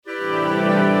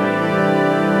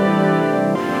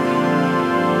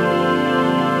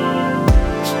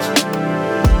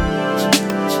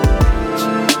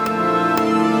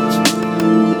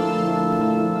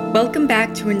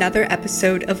another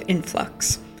episode of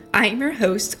Influx. I am your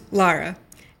host, Lara,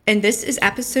 and this is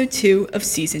episode 2 of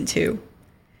season 2.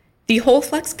 The Whole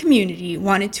Flux community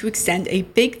wanted to extend a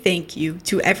big thank you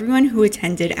to everyone who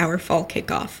attended our fall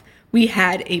kickoff. We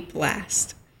had a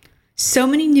blast. So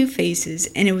many new faces,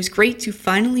 and it was great to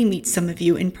finally meet some of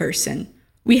you in person.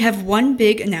 We have one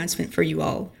big announcement for you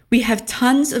all. We have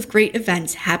tons of great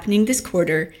events happening this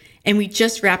quarter, and we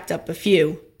just wrapped up a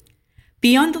few.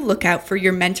 Be on the lookout for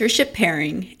your mentorship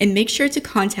pairing, and make sure to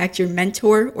contact your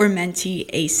mentor or mentee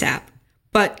ASAP.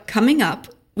 But coming up,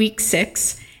 week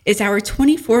 6, is our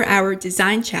 24-hour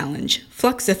design challenge,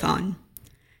 Fluxathon.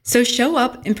 So show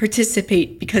up and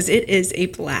participate because it is a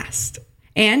blast.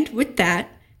 And with that,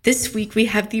 this week we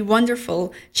have the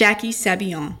wonderful Jackie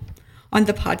Sabillon on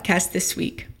the podcast this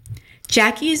week.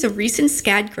 Jackie is a recent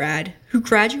SCAD grad who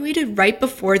graduated right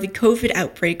before the COVID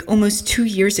outbreak almost 2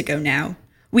 years ago now.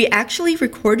 We actually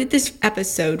recorded this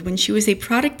episode when she was a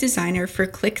product designer for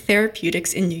Click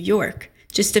Therapeutics in New York,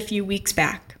 just a few weeks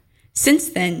back. Since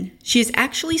then, she has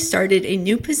actually started a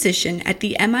new position at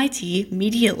the MIT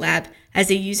Media Lab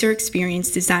as a user experience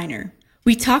designer.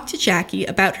 We talked to Jackie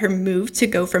about her move to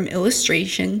go from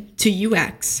illustration to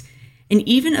UX, and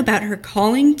even about her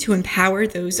calling to empower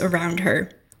those around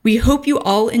her. We hope you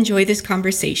all enjoy this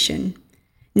conversation.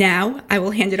 Now, I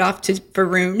will hand it off to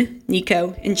Varun,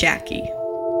 Nico, and Jackie.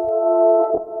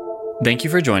 Thank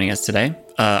you for joining us today.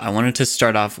 I wanted to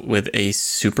start off with a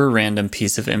super random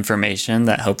piece of information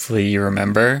that hopefully you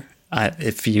remember.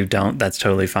 If you don't, that's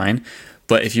totally fine.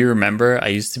 But if you remember, I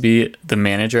used to be the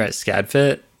manager at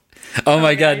SCAD. Oh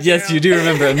my God, yes, you do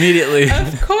remember immediately.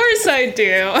 Of course I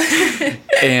do.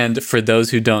 And for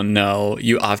those who don't know,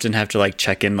 you often have to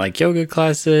check in yoga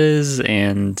classes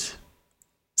and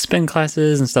spin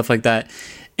classes and stuff like that.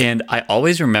 And I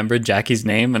always remembered Jackie's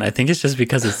name, and I think it's just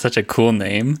because it's such a cool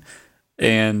name.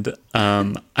 And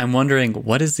I'm wondering,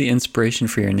 what is the inspiration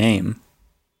for your name?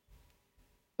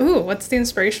 Ooh, what's the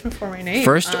inspiration for my name?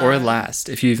 First or last,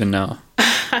 if you even know.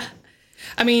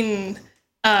 I mean,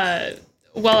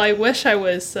 well, I wish I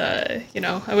was, I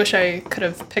wish I could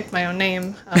have picked my own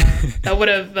name. That would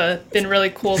have been really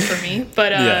cool for me.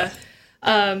 But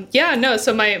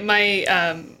so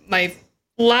my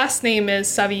last name is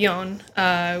Sabillon,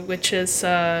 which is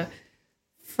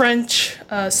French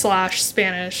 /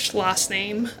 Spanish last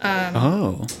name.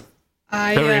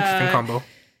 Very interesting combo.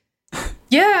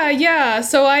 Yeah.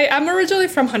 So I'm originally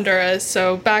from Honduras.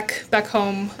 So back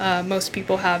home, most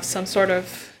people have some sort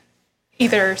of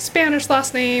either Spanish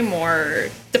last name or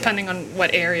depending on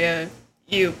what area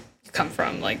you come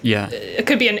from. It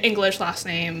could be an English last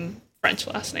name, French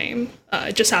last name.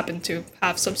 It just happened to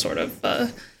have some sort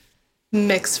of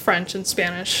mixed French and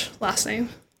Spanish last name.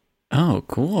 Oh,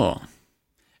 cool.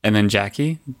 And then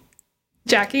Jackie?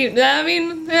 I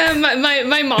mean, yeah,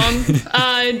 my mom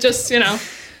just,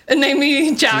 named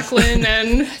me Jacqueline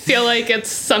and feel like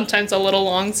it's sometimes a little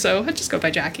long, so I just go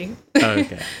by Jackie.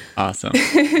 Okay, awesome.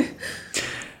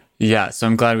 Yeah, so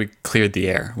I'm glad we cleared the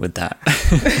air with that.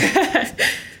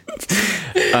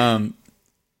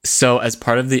 So as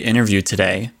part of the interview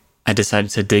today, I decided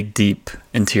to dig deep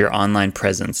into your online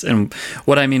presence. And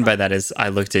what I mean by that is I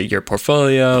looked at your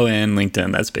portfolio and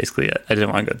LinkedIn. That's basically it. I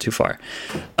didn't want to go too far.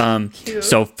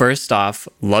 So first off,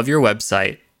 love your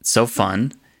website. It's so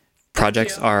fun.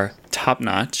 Projects are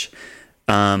top-notch.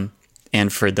 And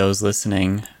for those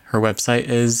listening, her website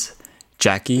is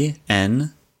Jackie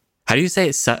N. How do you say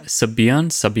it? Sabillon?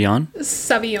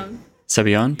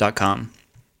 Sabillon.com.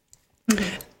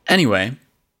 Mm-hmm. Anyway,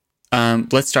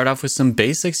 let's start off with some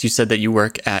basics. You said that you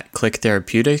work at Click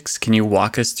Therapeutics. Can you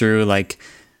walk us through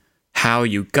how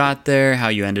you got there, how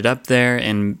you ended up there,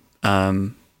 and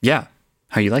how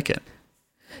you like it?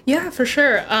 Yeah, for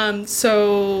sure.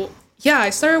 I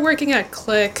started working at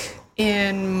Click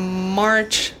in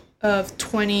March of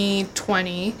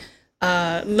 2020,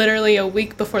 literally a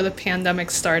week before the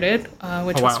pandemic started,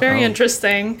 which was very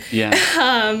interesting. Yeah.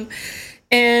 How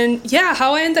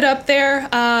I ended up there,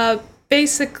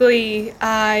 basically,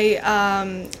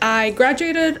 I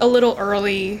graduated a little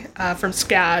early from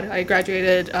SCAD. I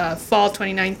graduated fall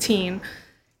 2019,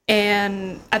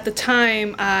 and at the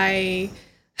time, I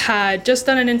had just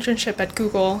done an internship at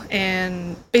Google,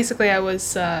 and basically, I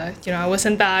was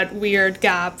in that weird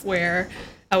gap where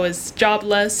I was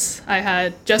jobless. I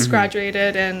had just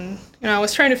graduated, and I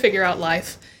was trying to figure out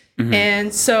life. Mm-hmm.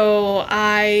 And so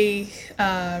I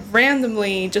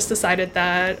randomly just decided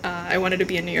that I wanted to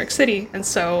be in New York City. And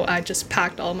so I just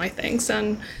packed all my things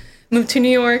and moved to New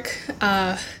York.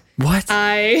 What?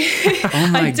 I Oh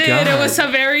my I did. God. It was a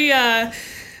very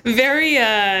very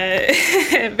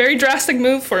very drastic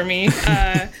move for me.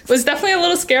 Was definitely a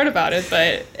little scared about it, but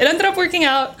it ended up working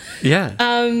out. Yeah.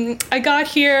 I got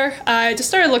here. I just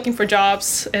started looking for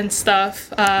jobs and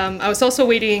stuff. I was also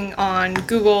waiting on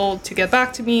Google to get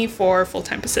back to me for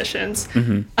full-time positions.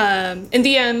 In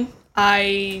the end,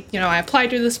 I applied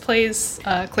to this place,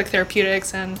 Click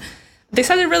Therapeutics, and they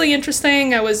sounded really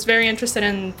interesting. I was very interested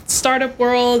in startup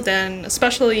world, and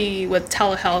especially with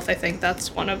telehealth. I think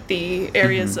that's one of the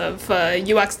areas of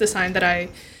UX design that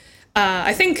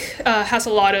I think has a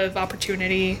lot of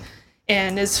opportunity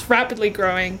and is rapidly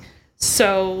growing.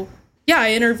 So yeah,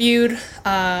 I interviewed.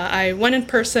 I went in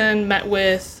person, met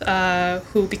with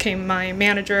who became my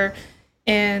manager,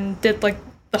 and did like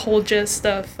the whole gist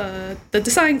of the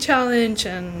design challenge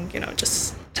and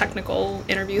just technical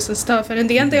interviews and stuff, and in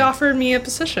the end they offered me a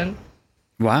position.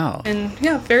 Wow. And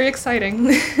yeah, very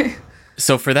exciting.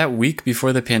 So for that week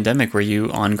before the pandemic, were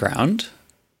you on ground?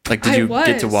 Like, did you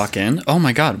get to walk in? Oh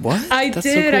my God, what? That's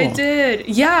so cool. I did.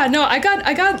 Yeah, no, I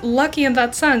got lucky in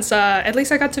that sense. At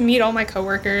least I got to meet all my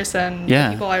coworkers and the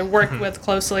people I worked with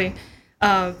closely.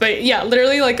 But yeah,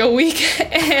 literally like a week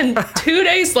and 2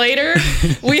 days later,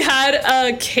 we had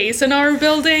a case in our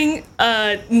building.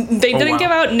 They didn't give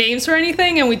out names or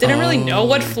anything, and we didn't really know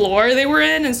what floor they were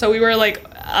in. And so we were like,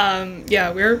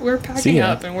 we're packing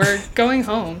up and we're going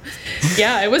home.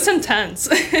 Yeah, it was intense.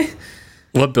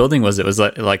 What building was it? Was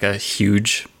it like a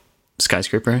huge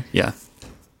skyscraper? Yeah.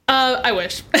 I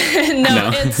wish.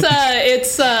 No,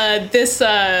 it's this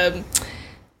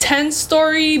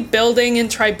 10-story building in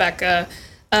Tribeca.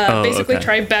 Basically,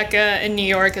 okay. Tribeca in New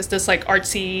York is this like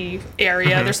artsy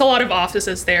area. There's a lot of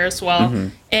offices there as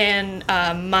well. And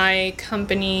my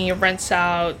company rents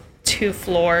out 2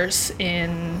 floors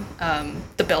in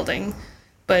the building.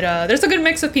 But there's a good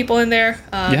mix of people in there.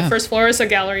 The first floor is a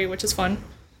gallery, which is fun.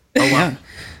 Oh, wow.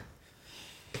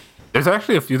 There's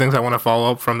actually a few things I want to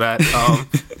follow up from that.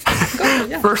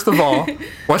 First of all,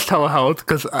 what's telehealth?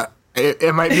 Because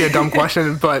it might be a dumb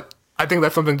question, but I think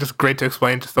that's something just great to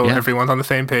explain just so everyone's on the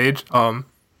same page. And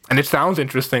it sounds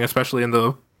interesting, especially in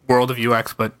the world of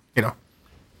UX, but,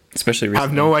 especially recently. I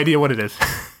have no idea what it is.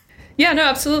 Yeah, no,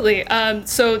 absolutely.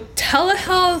 So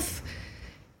telehealth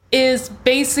is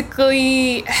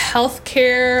basically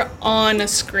healthcare on a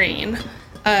screen.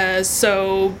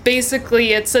 So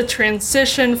basically it's a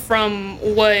transition from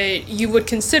what you would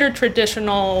consider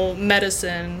traditional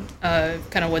medicine,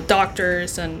 kind of with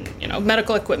doctors and,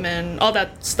 medical equipment, all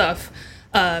that stuff,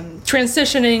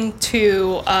 transitioning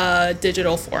to a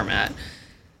digital format.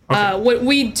 Okay. What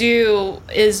we do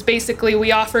is basically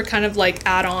we offer kind of like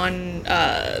add-on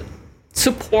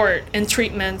support and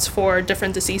treatments for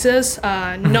different diseases. Its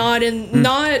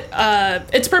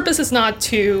purpose is not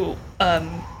to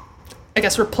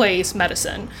replace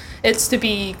medicine. It's to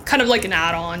be kind of like an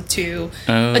add-on to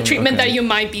a treatment that you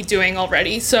might be doing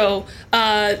already. So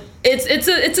it's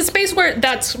a space where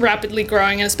that's rapidly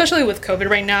growing, and especially with COVID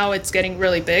right now, it's getting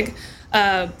really big.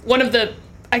 One of the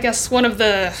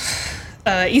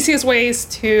easiest ways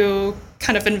to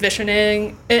kind of envision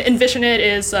it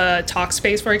is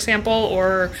Talkspace, for example,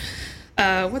 or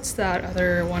what's that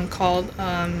other one called?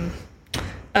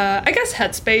 I guess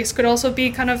Headspace could also be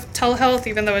kind of telehealth,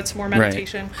 even though it's more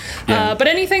meditation. Right. Yeah. But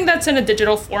anything that's in a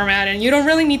digital format, and you don't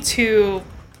really need to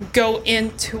go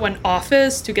into an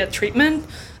office to get treatment,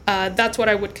 that's what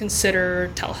I would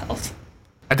consider telehealth.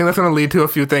 I think that's going to lead to a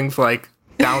few things like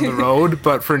down the road.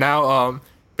 But for now,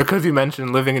 because you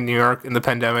mentioned living in New York in the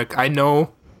pandemic, I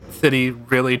know the city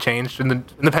really changed in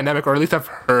the pandemic, or at least I've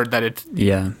heard that it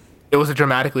was a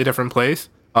dramatically different place.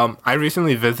 I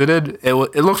recently visited. It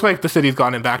looks like the city's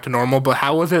gotten back to normal, but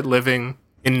how was it living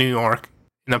in New York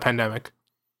in the pandemic?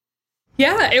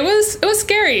 Yeah, it was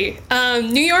scary.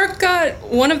 New York got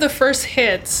one of the first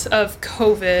hits of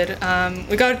COVID.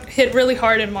 We got hit really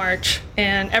hard in March,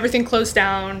 and everything closed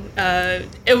down.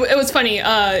 It was funny.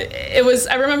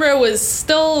 I remember it was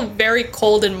still very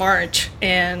cold in March,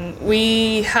 and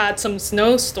we had some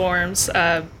snowstorms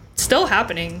still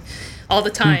happening all the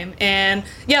time. And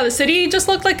yeah, the city just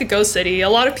looked like a ghost city. A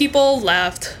lot of people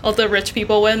left. All the rich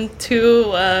people went to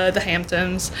the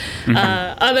Hamptons.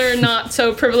 Other not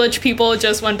so privileged people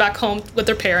just went back home with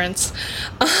their parents.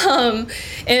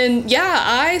 And yeah,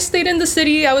 I stayed in the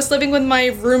city. I was living with my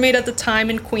roommate at the time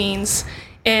in Queens.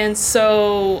 And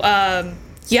so,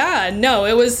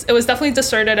 it was definitely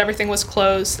deserted. Everything was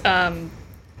closed.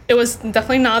 It was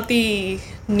definitely not the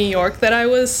New York that I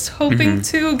was hoping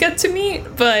to get to meet,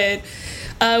 but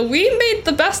we made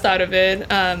the best out of it.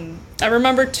 I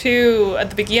remember too, at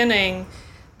the beginning,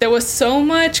 there was so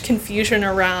much confusion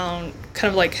around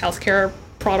kind of like healthcare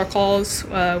protocols.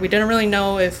 We didn't really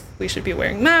know if we should be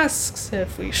wearing masks,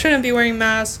 if we shouldn't be wearing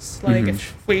masks, like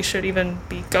if we should even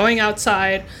be going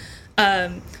outside.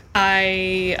 I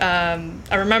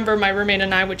remember my roommate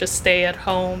and I would just stay at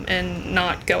home and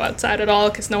not go outside at all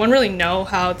because no one really know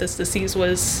how this disease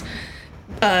was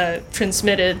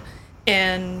transmitted.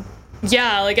 And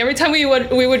yeah, like every time we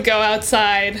would go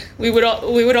outside, we would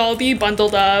all be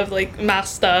bundled up, like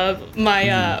masked up.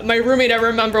 My roommate, I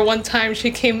remember one time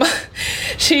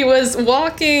she was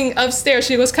walking upstairs.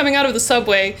 She was coming out of the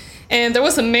subway, and there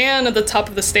was a man at the top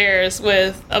of the stairs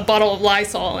with a bottle of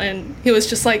Lysol, and he was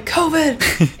just like,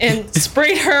 COVID, and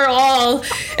sprayed her all.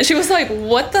 And she was like,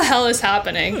 what the hell is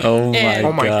happening? Oh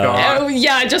my God.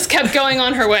 Yeah, just kept going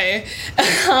on her way.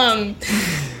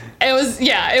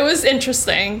 It was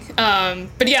interesting.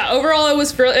 But yeah, overall it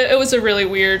was a really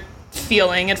weird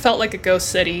feeling. It felt like a ghost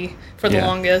city for the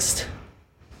longest.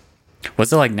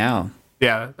 What's it like now?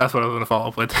 Yeah, that's what I was going to follow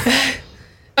up with.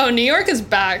 Oh, New York is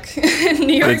back.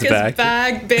 New York is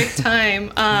back big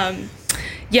time.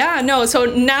 So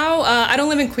now I don't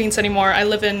live in Queens anymore. I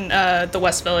live in the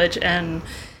West Village, and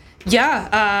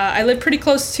I live pretty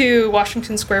close to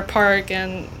Washington Square Park,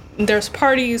 and there's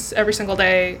parties every single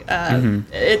day.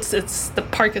 It's the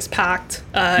park is packed.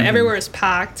 Everywhere is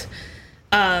packed.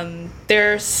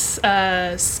 There's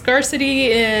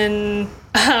scarcity in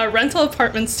rental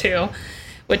apartments too,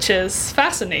 which is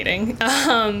fascinating.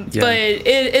 But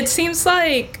it seems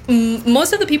like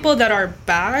most of the people that are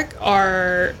back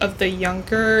are of the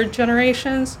younger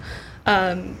generations.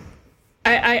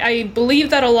 I believe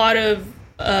that a lot of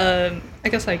I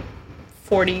guess like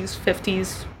 40s,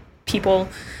 50s people,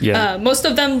 most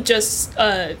of them just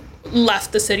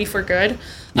left the city for good.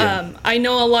 I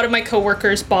know a lot of my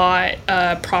coworkers bought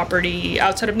property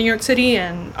outside of New York City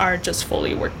and are just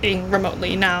fully working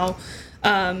remotely now.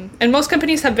 And most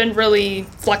companies have been really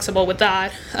flexible with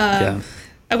that.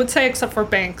 I would say except for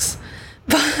banks.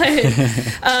 But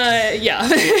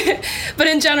but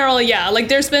in general, like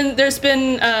there's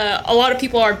been a lot of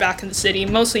people are back in the city,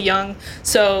 mostly young.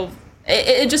 So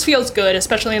it just feels good,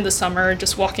 especially in the summer,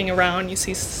 just walking around, you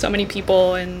see so many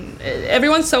people and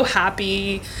everyone's so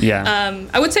happy.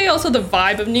 I would say also the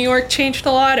vibe of New York changed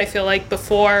a lot. I feel like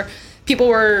before people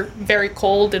were very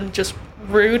cold and just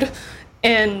rude.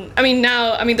 And I mean,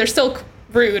 now, they're still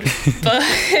rude, but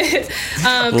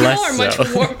people are much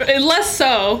less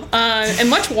so, and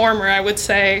much warmer, I would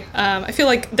say. I feel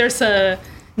like there's a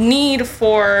need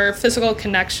for physical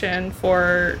connection,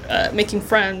 for making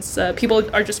friends. People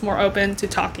are just more open to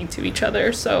talking to each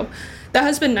other. So that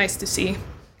has been nice to see.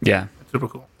 Yeah. Super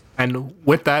cool. And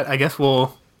with that, I guess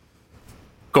we'll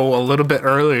go a little bit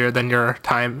earlier than your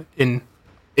time in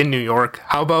New York.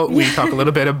 How about we talk a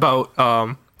little bit about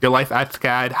your life at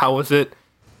SCAD? How was it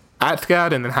at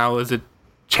SCAD, and then how has it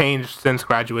changed since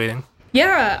graduating?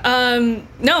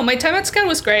 No, my time at SCAD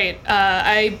was great.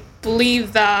 I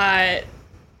believe that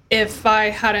if I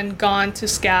hadn't gone to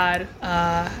SCAD,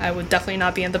 I would definitely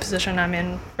not be in the position I'm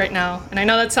in right now. And I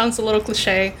know that sounds a little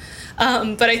cliche,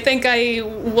 but I think I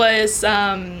was,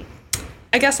 I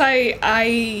guess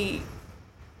I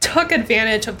took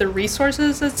advantage of the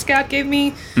resources that SCAD gave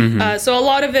me. So a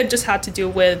lot of it just had to do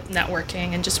with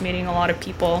networking and just meeting a lot of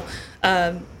people.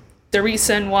 The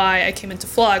reason why I came into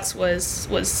Flux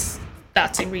was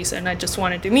that same reason. I just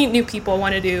wanted to meet new people,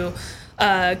 wanted to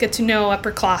get to know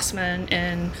upperclassmen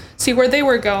and see where they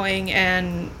were going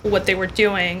and what they were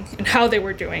doing and how they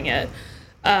were doing it.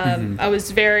 I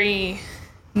was very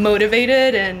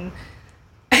motivated, and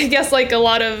I guess like a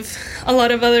lot of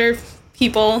other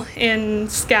people in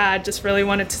SCAD just really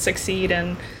wanted to succeed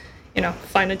and,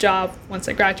 find a job once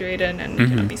I graduated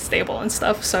and be stable and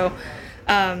stuff. So,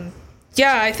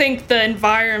 I think the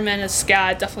environment at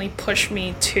SCAD definitely pushed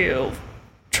me to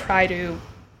try to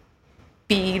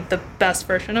be the best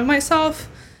version of myself.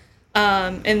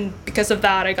 And because of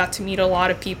that, I got to meet a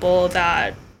lot of people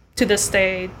that to this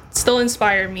day still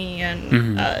inspire me.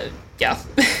 And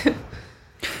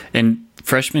And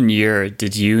freshman year,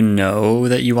 did you know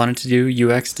that you wanted to do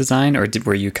UX design, or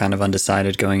were you kind of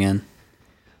undecided going in?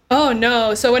 Oh,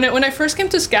 no. So when I first came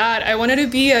to SCAD, I wanted to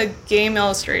be a game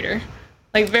illustrator,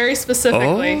 like very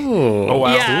specifically. Oh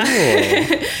wow. Yeah.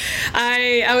 Cool.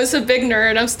 I was a big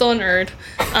nerd. I'm still a nerd.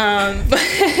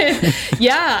 But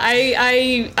yeah,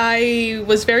 I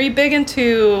was very big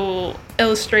into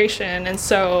illustration. And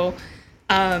so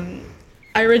I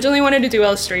originally wanted to do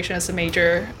illustration as a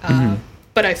major.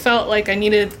 But I felt like I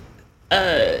needed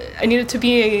to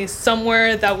be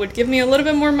somewhere that would give me a little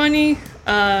bit more money,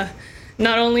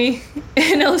 not only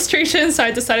in illustration. So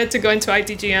I decided to go into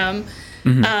IDGM.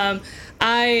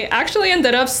 I actually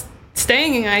ended up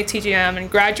staying in ITGM and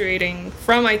graduating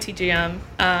from ITGM,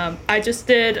 I just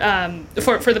did,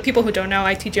 for the people who don't know,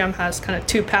 ITGM has kind of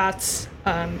two paths.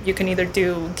 You can either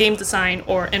do game design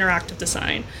or interactive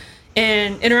design.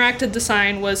 And interactive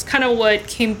design was kind of what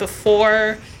came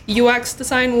before UX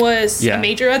design was a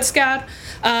major at SCAD.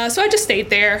 So I just stayed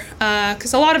there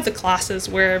because a lot of the classes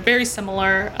were very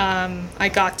similar. I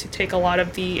got to take a lot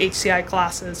of the HCI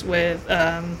classes with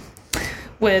a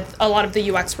lot of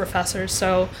the UX professors.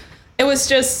 So it was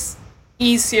just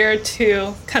easier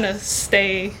to kind of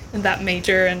stay in that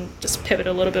major and just pivot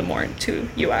a little bit more into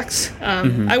UX.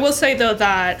 I will say, though,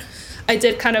 that I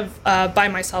did kind of, by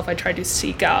myself, I tried to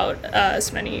seek out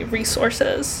as many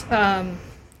resources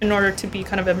in order to be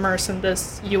kind of immersed in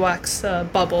this UX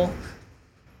bubble.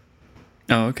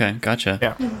 Oh, okay. Gotcha.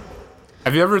 Yeah.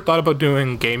 Have you ever thought about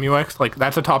doing game UX? Like,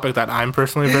 that's a topic that I'm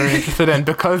personally very interested in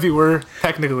because you were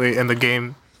technically in the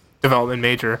game development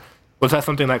major. Was that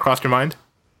something that crossed your mind?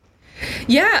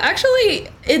 Yeah, actually,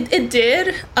 it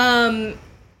did.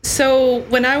 So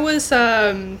when I was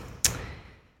a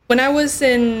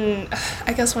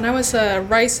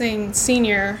rising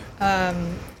senior,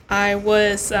 I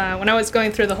was when I was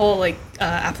going through the whole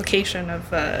application of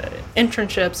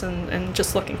internships and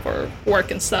just looking for work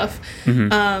and stuff.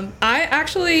 I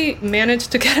actually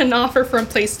managed to get an offer from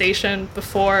PlayStation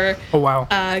before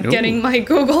getting my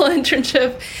Google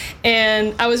internship,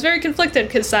 and I was very conflicted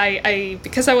because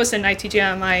because I was in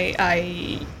ITGM,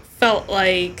 I felt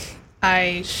like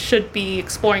I should be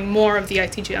exploring more of the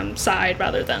ITGM side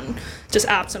rather than just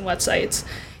apps and websites,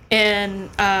 and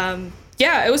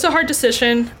yeah, it was a hard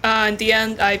decision. In the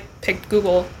end, I picked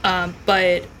Google.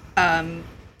 But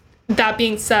that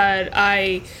being said,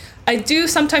 I do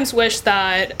sometimes wish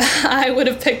that I would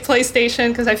have picked PlayStation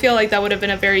because I feel like that would have been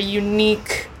a very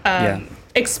unique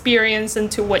experience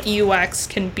into what UX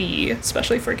can be,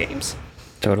 especially for games.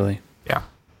 Totally. Yeah.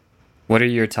 What are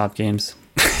your top games?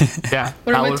 Yeah.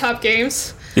 What are my top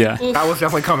games? Yeah. Oof. That was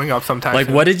definitely coming up sometime. Like,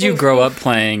 what did you grow up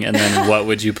playing, and then what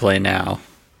would you play now?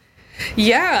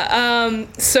 Yeah,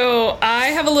 so I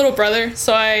have a little brother,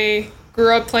 so I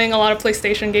grew up playing a lot of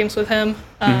PlayStation games with him.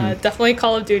 Definitely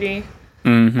Call of Duty,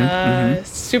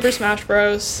 Super Smash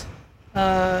Bros.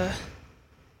 Yeah,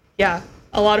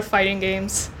 a lot of fighting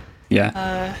games.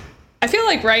 Yeah. I feel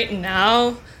like right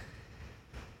now,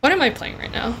 what am I playing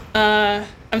right now?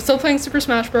 I'm still playing Super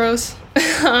Smash Bros.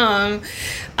 I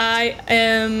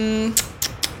am...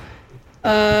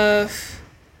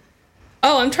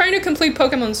 I'm trying to complete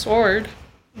Pokemon Sword.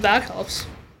 That helps.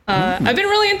 I've been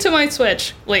really into my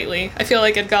Switch lately. I feel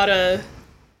like it got a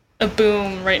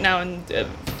boom right now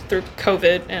through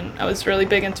COVID, and I was really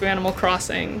big into Animal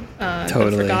Crossing.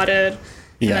 Totally. I forgot it.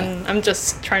 Yeah. And I'm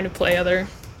just trying to play other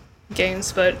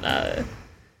games. But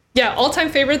yeah, all-time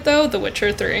favorite, though, The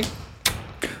Witcher 3.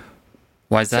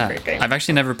 Why is a that? great game. I've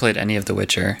actually never played any of The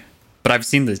Witcher, but I've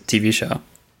seen the TV show.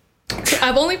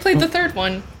 I've only played the third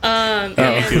one. And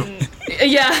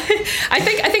yeah, I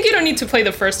think you don't need to play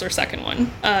the first or second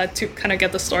one to kind of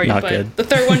get the story. Not but good. The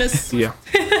third one is Yeah.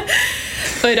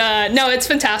 But no, it's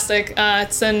fantastic.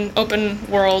 It's an open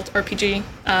world RPG.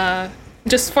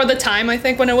 Just for the time, I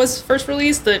think when it was first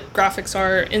released, the graphics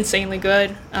are insanely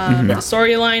good. The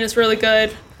storyline is really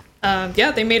good.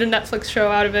 Yeah, they made a Netflix show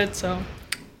out of it. So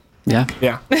Yeah.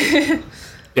 Yeah.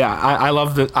 Yeah, I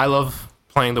love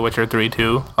playing The Witcher 3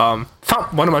 too.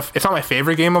 It's not my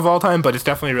favorite game of all time, but it's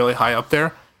definitely really high up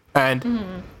there.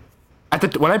 And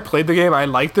when I played the game, I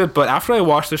liked it, but after I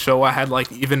watched the show, I had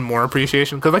like even more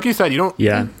appreciation because, like you said, you don't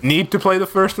need to play the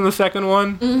first and the second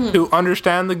one to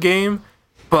understand the game.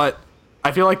 But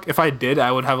I feel like if I did,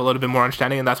 I would have a little bit more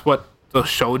understanding, and that's what the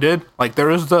show did. Like there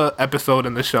is the episode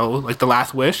in the show, like The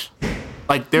Last Wish.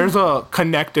 Like there's a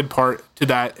connected part to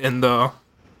that in the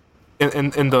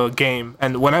game,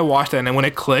 and when I watched it and when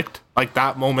it clicked, like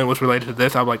that moment was related to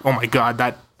this. I'm like, oh my god,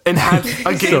 that enhanced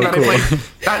a game So that cool. I played.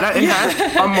 That enhanced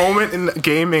a moment in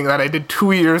gaming that I did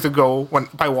 2 years ago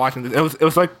by watching this. It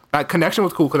was like that connection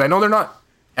was cool because I know they're not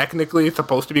technically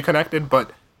supposed to be connected,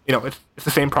 but you know it's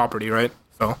the same property, right?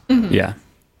 So Yeah.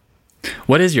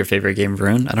 What is your favorite game,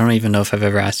 Varun? I don't even know if I've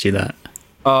ever asked you that.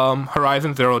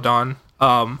 Horizon Zero Dawn.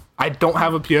 I don't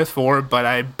have a PS4, but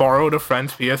I borrowed a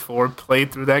friend's PS4,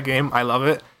 played through that game. I love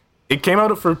it. It came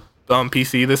out for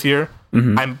PC this year.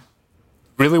 I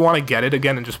really want to get it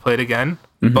again and just play it again,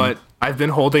 but I've been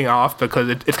holding off because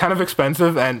it's kind of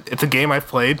expensive and it's a game I've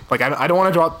played. Like I don't want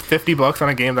to drop $50 on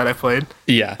a game that I've played.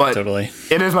 Yeah, but totally.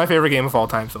 It is my favorite game of all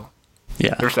time. So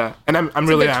Yeah. there's that, and I'm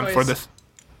really good amped choice. for this.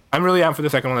 I'm really amped for the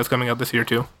second one that's coming out this year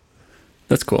too.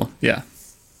 That's cool. Yeah.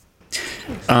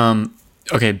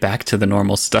 Okay, back to the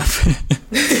normal stuff.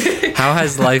 How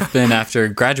has life been after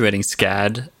graduating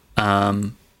SCAD?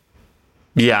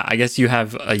 Yeah, I guess you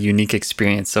have a unique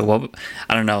experience. So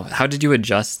I don't know, how did you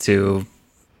adjust to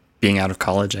being out of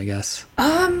college, I guess?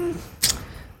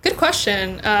 Good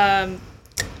question.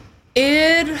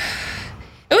 It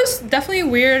was definitely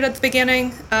weird at the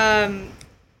beginning.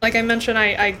 Like I mentioned,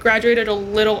 I graduated a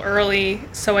little early,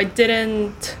 so I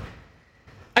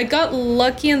got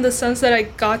lucky in the sense that I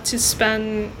got to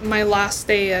spend my last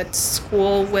day at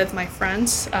school with my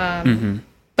friends.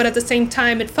 But at the same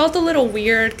time, it felt a little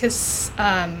weird because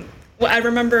I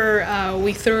remember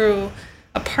we threw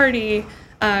a party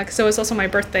because it was also my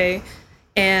birthday.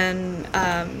 And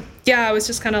I was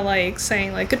just kind of like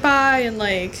saying like goodbye and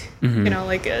like, you know,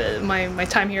 like my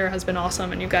time here has been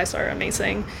awesome and you guys are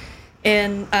amazing.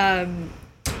 And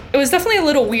it was definitely a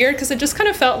little weird because it just kind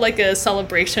of felt like a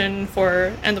celebration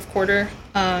for end of quarter.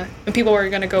 And people were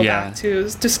going to go back to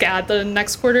SCAD the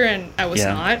next quarter, and I was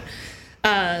not.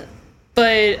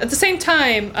 But at the same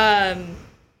time,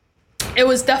 it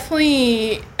was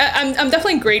definitely, I'm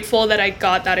definitely grateful that I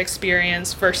got that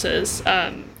experience versus,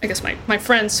 I guess my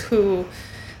friends who,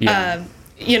 got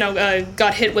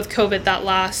hit with COVID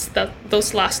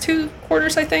those last 2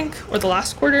 quarters, I think, or the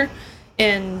last quarter,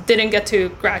 and didn't get to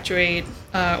graduate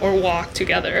or walk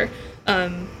together.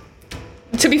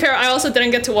 To be fair, I also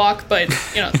didn't get to walk, but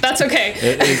that's okay.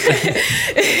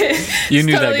 You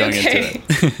knew totally that going into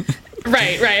it.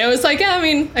 Right. I was like, yeah, I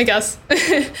mean, I guess.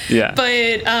 Yeah. But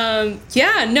it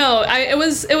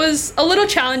was a little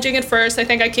challenging at first. I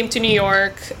think I came to New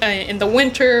York in the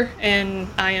winter, and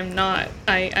I'm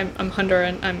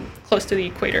Honduran. I'm close to the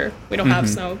equator. We don't have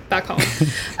snow back home.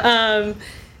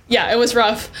 It was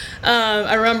rough.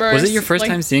 I remember. Was it your first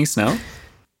time seeing snow?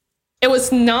 It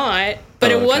was not,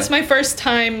 but it was okay. my first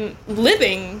time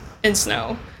living in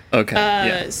snow.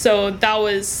 Okay. So that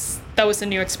was a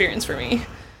new experience for me.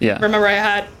 Yeah. Remember,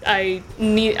 I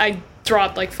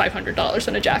dropped like $500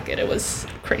 on a jacket. It was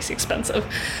crazy expensive.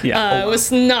 Yeah. It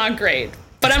was not great,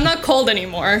 but I'm not cold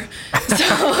anymore.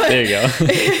 So there you go.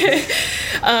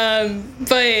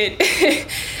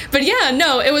 But yeah,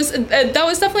 no, it was that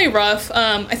was definitely rough.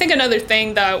 I think another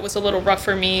thing that was a little rough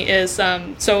for me is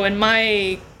so in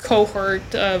my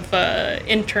cohort of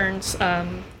interns,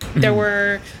 there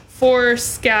were 4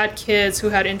 SCAD kids who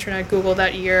had interned at Google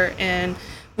that year, and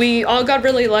we all got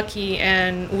really lucky,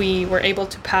 and we were able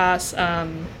to pass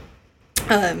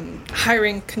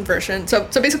hiring conversion. So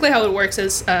basically how it works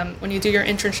is when you do your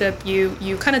internship,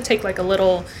 you kind of take like a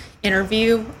little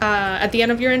interview at the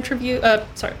end of your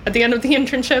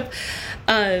internship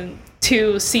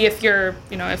to see if you're,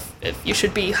 if you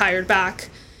should be hired back.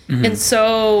 And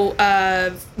so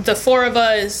the 4 of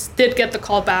us did get the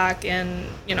call back, and,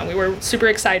 we were super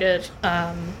excited.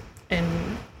 And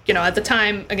at the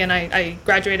time, again, I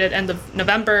graduated end of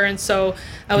November, and so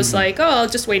I was like, I'll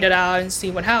just wait it out and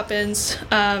see what happens.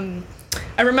 I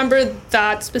remember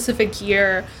that specific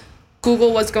year,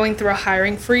 Google was going through a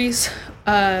hiring freeze,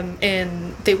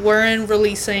 and they weren't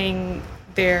releasing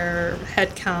their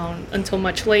headcount until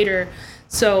much later.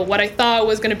 So what I thought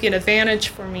was going to be an advantage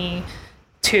for me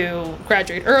to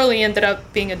graduate early ended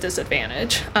up being a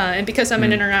disadvantage. And because I'm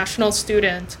an international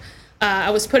student,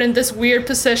 I was put in this weird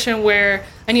position where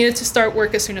I needed to start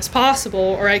work as soon as possible,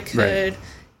 or I could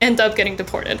end up getting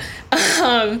deported.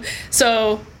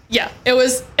 So yeah, I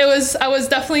was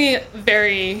definitely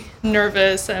very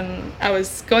nervous, and I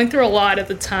was going through a lot at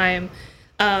the time.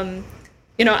 In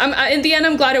the end,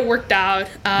 I'm glad it worked out.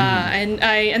 And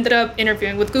I ended up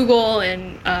interviewing with Google,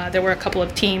 and there were a couple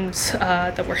of teams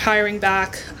that were hiring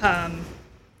back.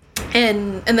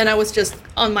 And then I was just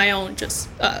on my own, just,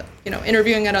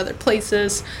 interviewing at other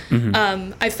places.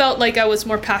 I felt like I was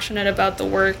more passionate about the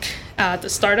work at the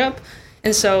startup.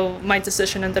 And so my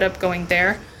decision ended up going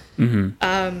there.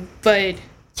 But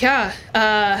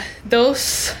yeah,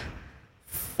 those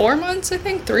 4 months, I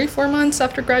think 3-4 months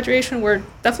after graduation were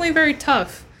definitely very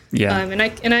tough. Yeah. And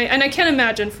I can't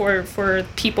imagine for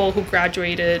people who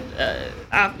graduated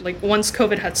once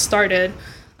COVID had started,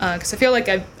 because I feel like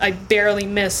I barely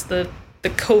missed the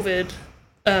COVID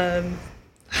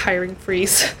hiring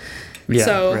freeze. Yeah.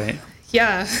 So, right.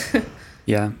 Yeah.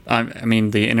 Yeah. I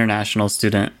mean, the international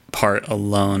student part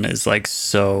alone is like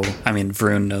so. I mean,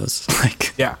 Vroon knows.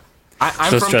 Yeah.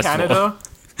 I'm so from stressful. Canada,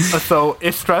 so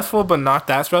it's stressful, but not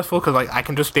that stressful because I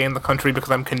can just stay in the country because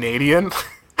I'm Canadian.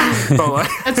 So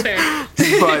That's fair.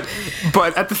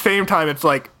 but at the same time, it's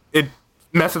it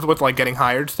messes with getting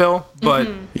hired still. But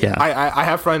yeah, I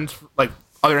have friends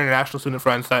other international student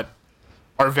friends that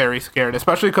are very scared,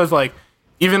 especially because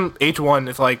even H1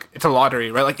 is like, it's a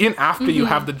lottery, right? Like even after you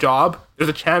have the job, there's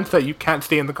a chance that you can't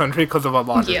stay in the country because of a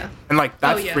lottery. Yeah. And like,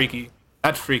 that's freaky.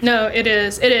 That's freaky. No, it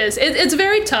is. It's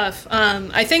very tough.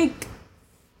 I think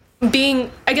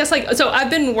I guess like, so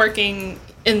I've been working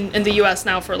in the US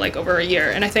now for like over a year.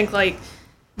 And I think like,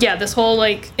 yeah, this whole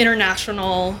like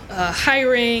international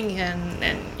hiring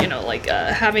and you know, like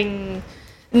having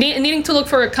needing to look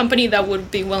for a company that would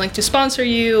be willing to sponsor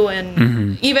you,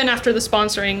 and even after the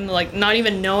sponsoring, like not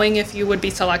even knowing if you would be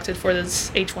selected for this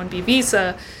H-1B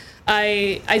visa,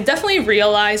 I definitely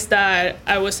realized that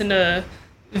I was in a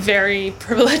very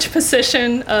privileged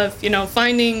position of, you know,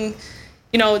 finding,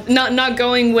 you know, not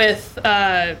going with,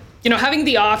 you know, having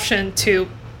the option to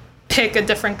pick a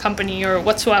different company or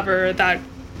whatsoever that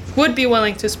would be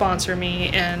willing to sponsor me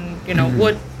and, you know,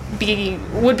 would be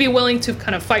willing to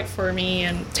kind of fight for me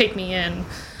and take me in,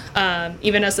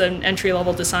 even as an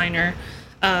entry-level designer.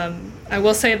 I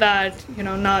will say that, you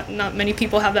know, not many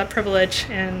people have that privilege,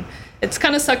 and it's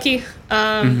kind of sucky.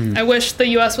 I wish the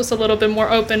U.S. was a little bit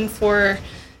more open for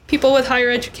people with higher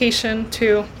education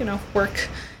to, you know, work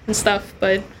and stuff.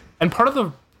 But and part of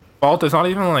the fault is not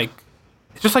even like,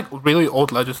 it's just like really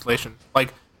old legislation.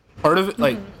 Like part of it,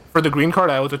 like for the green card,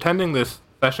 I was attending this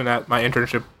session at my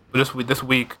internship this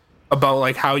week about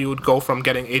like how you would go from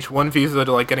getting H1 visa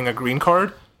to like getting a green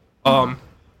card,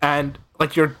 and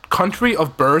like your country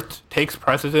of birth takes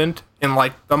precedent in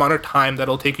like the amount of time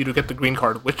that'll take you to get the green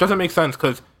card, which doesn't make sense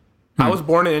because I was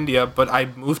born in India, but I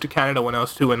moved to Canada when I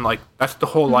was 2, and like that's the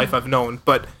whole life I've known.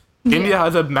 But India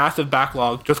has a massive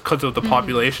backlog just because of the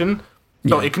population,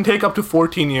 so it can take up to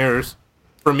 14 years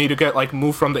for me to get like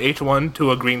move from the H1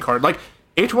 to a green card. Like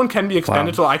H1 can be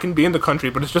extended so I can be in the country,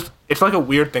 but it's like a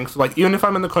weird thing. So like even if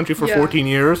I'm in the country for 14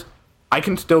 years, I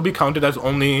can still be counted as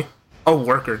only a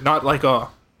worker, not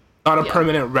a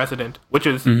permanent resident, which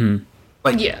is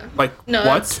like no, what?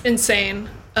 That's insane.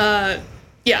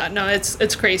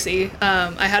 It's crazy.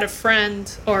 I have a friend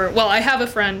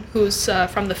who's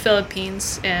from the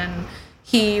Philippines, and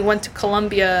he went to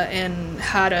Colombia and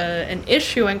had an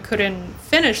issue and couldn't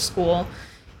finish school,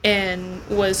 and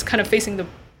was kind of facing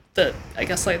it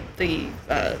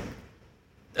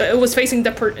was facing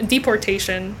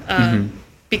deportation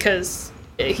because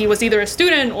he was either a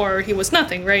student or he was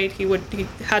nothing, right? He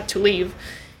had to leave,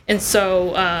 and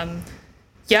so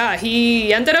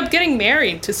he ended up getting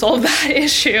married to solve that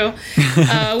issue,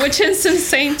 which is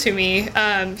insane to me.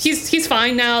 He's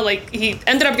fine now. Like he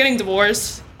ended up getting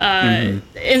divorced.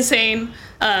 Insane.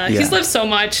 He's lived so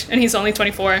much, and he's only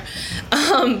 24.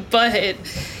 But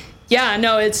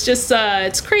it's just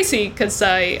it's crazy because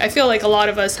I feel like a lot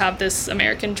of us have this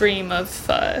American dream of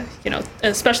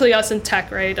especially us in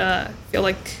tech, right? I feel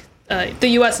like the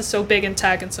U.S. is so big in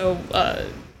tech, and so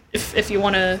if you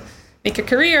want to make a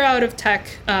career out of tech,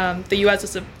 the U.S.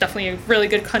 is definitely a really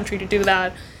good country to do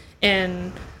that.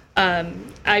 And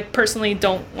I personally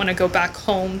don't want to go back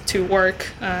home to work.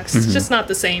 It's just not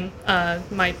the same.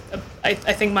 I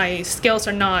think my skills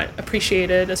are not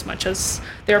appreciated as much as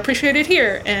they're appreciated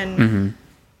here. And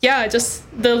just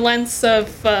the lengths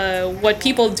of what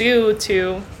people do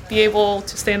to be able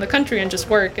to stay in the country and just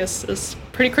work is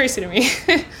pretty crazy to me.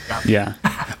 Yeah.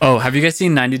 Oh, have you guys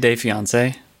seen 90 Day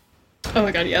Fiancé? Oh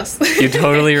my God, yes. You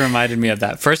totally reminded me of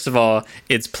that. First of all,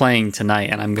 it's playing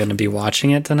tonight, and I'm going to be watching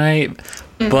it tonight.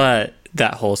 But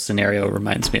that whole scenario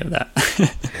reminds me of that.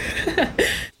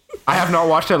 I have not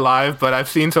watched it live, but I've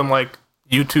seen some like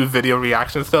YouTube video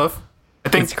reaction stuff. I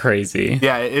think it's crazy.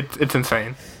 Yeah, it's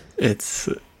insane. It's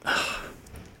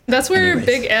that's where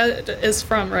Big Ed is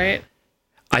from, right?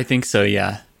 I think so.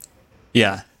 Yeah,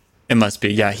 it must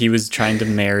be. Yeah, he was trying to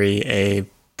marry a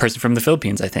person from the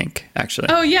Philippines, I think, actually.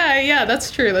 Oh yeah,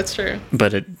 that's true.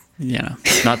 But it,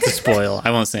 not to spoil, I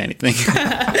won't say anything.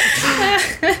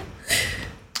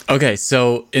 Okay,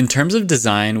 so in terms of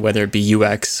design, whether it be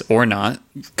UX or not,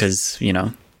 because,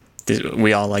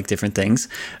 we all like different things,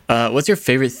 what's your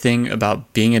favorite thing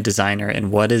about being a designer,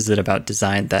 and what is it about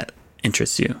design that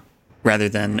interests you, rather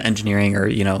than engineering or,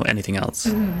 anything else?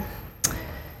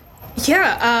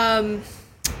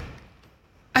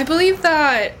 I believe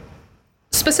that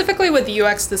specifically with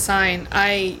UX design,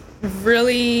 I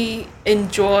really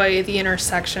enjoy the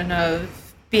intersection of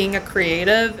being a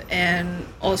creative and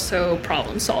also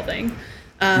problem solving.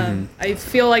 I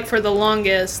feel like for the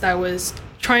longest I was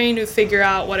trying to figure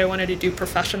out what I wanted to do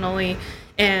professionally,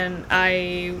 and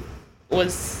I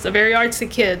was a very artsy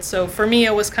kid, so for me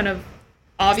it was kind of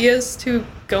obvious to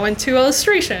go into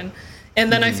illustration. And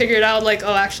then I figured out, like,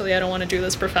 oh, actually I don't want to do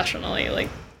this professionally. Like,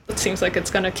 it seems like it's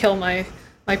going to kill my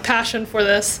my passion for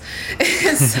this.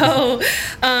 So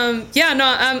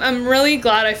I'm really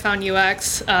glad I found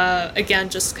UX, again,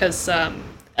 just because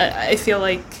I feel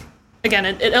like, again,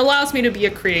 it allows me to be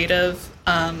a creative,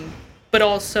 but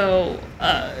also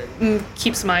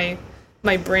keeps my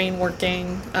brain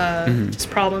working, just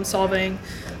problem solving.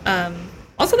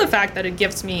 Also the fact that it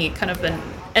gives me kind of an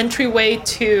entryway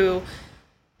to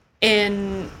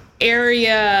an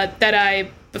area that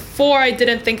before I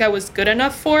didn't think I was good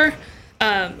enough for.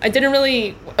 I didn't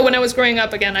really, when I was growing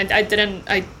up, again, I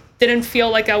didn't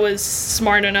feel like I was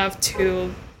smart enough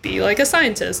to be like a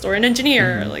scientist or an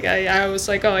engineer. Like I was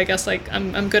like, oh, I guess like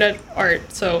I'm good at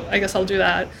art, so I guess I'll do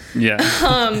that. Yeah.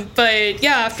 But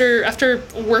yeah, after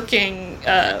working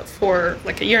for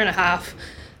like a year and a half,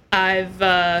 I've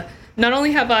not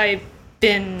only have I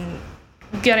been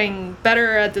getting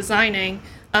better at designing,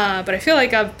 but I feel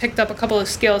like I've picked up a couple of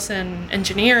skills in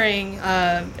engineering,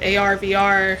 AR,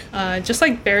 VR, just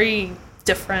like very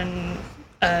different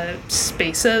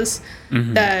spaces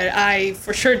that I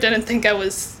for sure didn't think I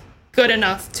was good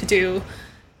enough to do.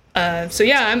 So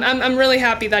yeah, I'm really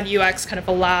happy that UX kind of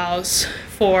allows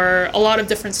for a lot of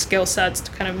different skill sets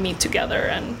to kind of meet together,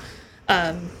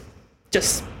 and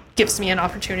just gives me an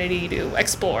opportunity to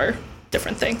explore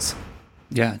different things.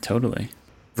 Yeah, totally.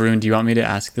 Varun, do you want me to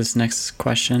ask this next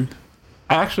question?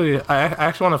 I actually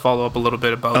want to follow up a little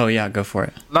bit about. Oh yeah, go for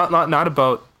it. Not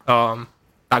about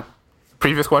that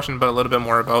previous question, but a little bit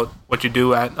more about what you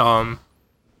do at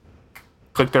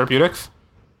Click Therapeutics.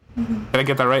 Did I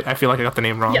get that right? I feel like I got the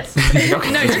name wrong. Yes. No,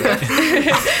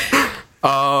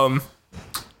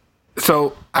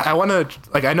 So I want to,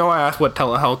 like, I know I asked what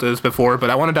telehealth is before, but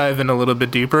I want to dive in a little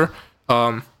bit deeper.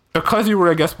 Because you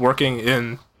were, I guess, working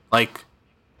in like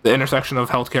the intersection of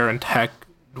healthcare and tech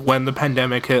when the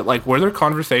pandemic hit, like, were there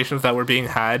conversations that were being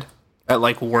had at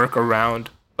like work around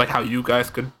like how you guys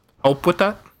could help with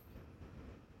that?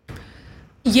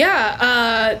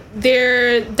 Yeah,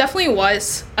 there definitely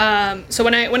was. So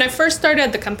when I first started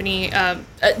at the company,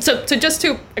 so just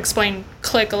to explain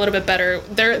Click a little bit better,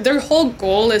 their whole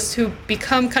goal is to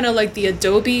become kind of like the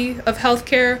Adobe of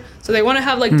healthcare. So they want to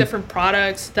have like different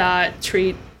products that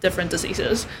treat different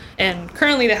diseases. And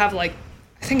currently they have like,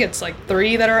 I think it's like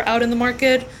 3 that are out in the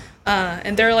market,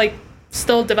 and they're like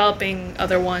still developing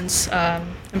other ones,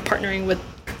 and partnering with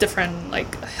different like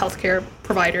healthcare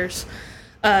providers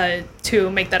to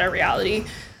make that a reality.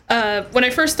 When I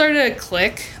first started at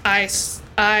Click, I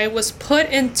was put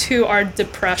into our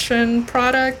depression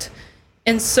product.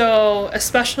 And so,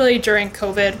 especially during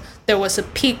COVID, there was a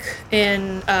peak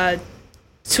in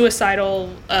suicidal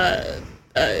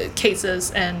cases,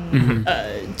 and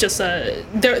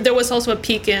there was also a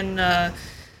peak in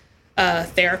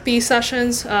therapy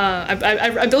sessions.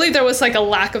 I believe there was like a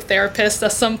lack of therapists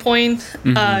at some point,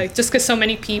 just because so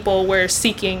many people were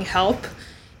seeking help.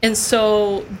 And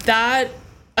so that,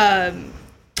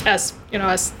 as you know,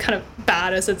 as kind of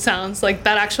bad as it sounds, like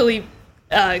that actually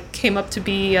came up to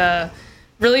be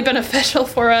really beneficial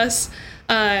for us,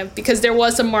 because there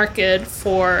was a market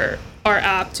for our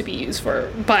app to be used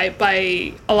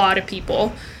by a lot of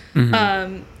people.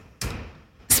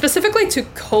 Specifically to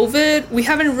COVID, we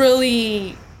haven't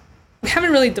really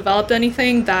developed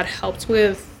anything that helps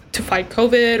to fight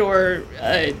COVID or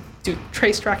do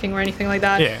trace tracking or anything like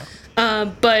that. Yeah.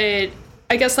 But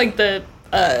I guess like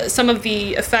some of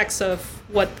the effects of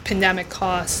what the pandemic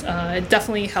caused, it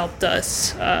definitely helped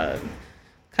us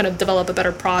kind of develop a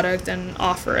better product and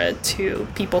offer it to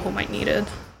people who might need it.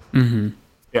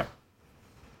 Yeah.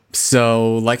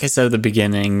 So, like I said at the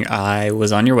beginning, I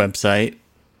was on your website,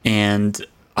 and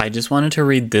I just wanted to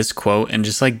read this quote and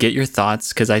just like get your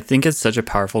thoughts, because I think it's such a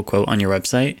powerful quote on your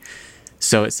website.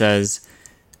 So it says,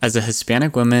 "As a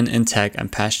Hispanic woman in tech, I'm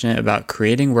passionate about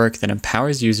creating work that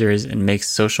empowers users and makes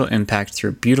social impact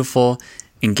through beautiful,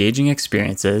 engaging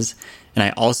experiences. And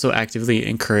I also actively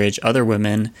encourage other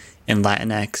women in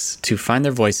Latinx to find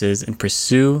their voices and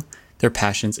pursue their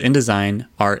passions in design,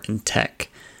 art, and tech."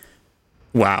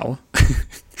 Wow.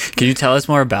 Can you tell us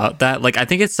more about that? Like, I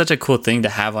think it's such a cool thing to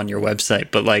have on your website,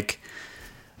 but like,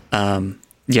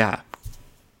 yeah,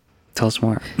 tell us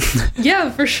more.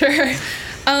 Yeah, for sure.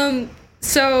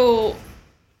 So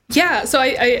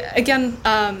I again,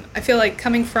 I feel like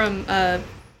coming from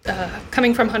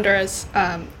Honduras,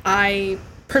 I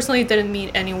personally didn't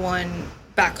meet anyone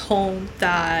back home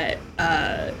that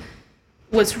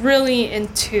was really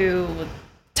into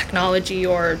technology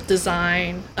or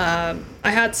design. I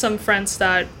had some friends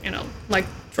that, like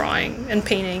drawing and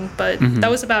painting, but that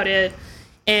was about it.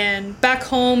 And back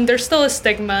home, there's still a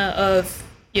stigma of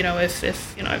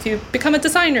if you become a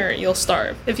designer, you'll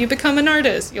starve. If you become an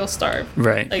artist, you'll starve.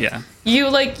 Right. Like, yeah.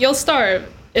 you'll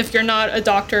starve if you're not a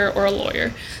doctor or a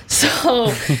lawyer.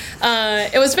 So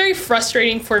it was very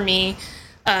frustrating for me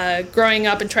growing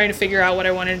up and trying to figure out what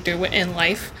I wanted to do in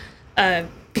life.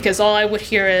 Because all I would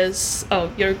hear is, "Oh,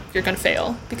 you're gonna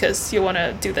fail because you want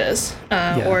to do this,"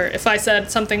 or if I said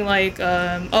something like,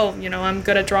 "Oh, I'm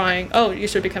good at drawing. Oh, you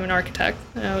should become an architect."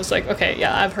 And I was like, "Okay,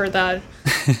 yeah, I've heard that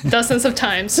dozens of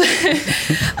times."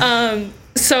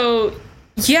 So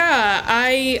yeah,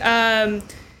 I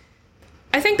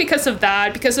think because of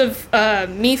that, because of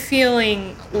me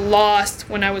feeling lost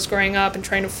when I was growing up and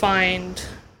trying to find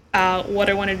out what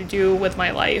I wanted to do with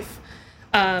my life.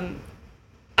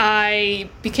 I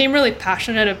became really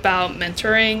passionate about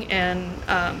mentoring and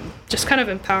just kind of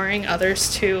empowering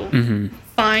others to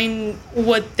find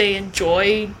what they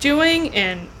enjoy doing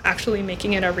and actually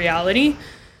making it a reality.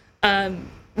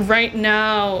 Right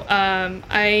now,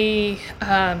 I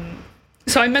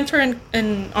mentor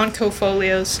on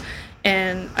co-folios,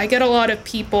 and I get a lot of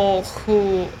people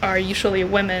who are usually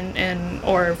women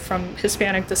or from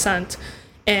Hispanic descent.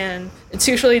 And it's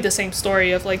usually the same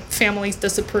story of like families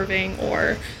disapproving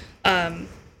or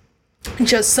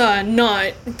just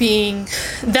not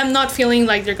feeling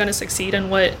like they're going to succeed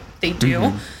in what they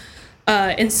do.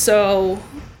 And so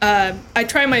I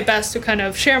try my best to kind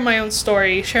of share my own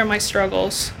story, share my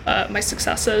struggles, my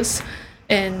successes,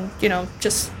 and,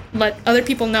 just let other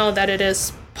people know that it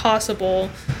is possible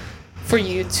for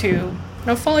you to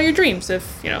follow your dreams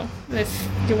if you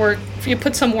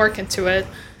put some work into it.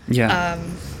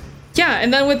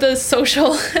 And then with the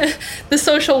social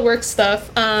work stuff,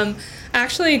 I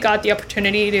actually got the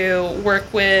opportunity to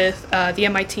work with the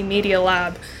MIT Media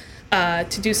Lab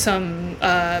to do some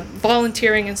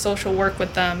volunteering and social work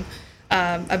with them.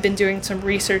 I've been doing some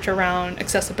research around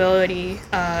accessibility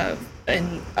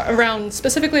and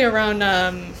specifically around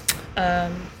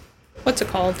what's it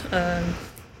called?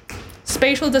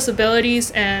 Spatial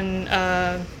disabilities and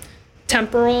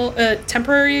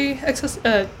temporary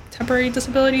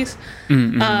disabilities.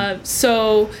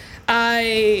 So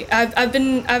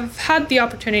I've had the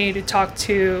opportunity to talk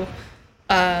to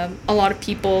a lot of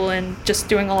people and just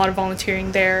doing a lot of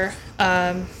volunteering there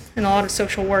and a lot of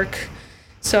social work.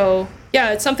 So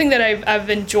yeah, it's something that I've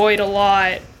enjoyed a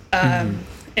lot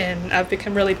and I've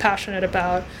become really passionate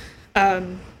about.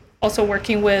 Also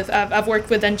I've worked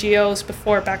with NGOs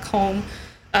before back home,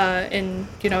 and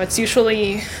it's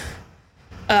usually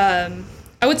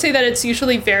I would say that it's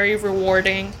usually very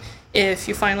rewarding if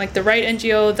you find like the right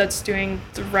NGO that's doing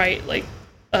the right like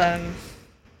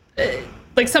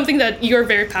something that you're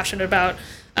very passionate about.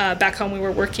 Back home, we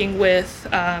were working with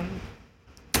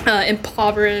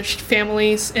impoverished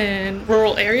families in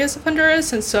rural areas of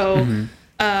Honduras, and so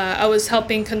I was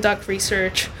helping conduct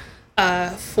research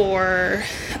for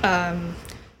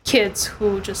kids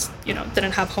who just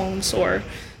didn't have homes or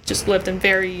just lived in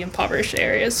very impoverished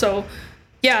areas. So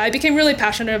yeah, I became really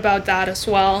passionate about that as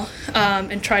well,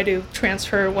 and try to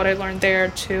transfer what I learned there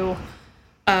to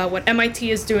what MIT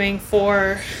is doing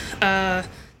for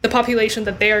the population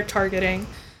that they are targeting.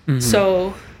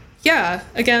 So yeah,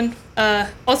 again,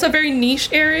 also a very niche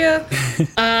area,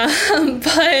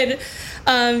 but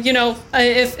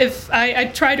if I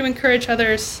try to encourage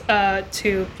others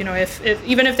to if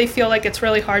even if they feel like it's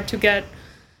really hard to get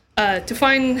to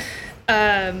find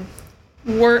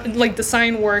work, like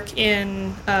design work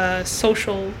in the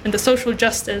social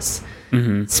justice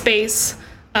space,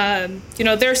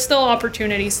 there's still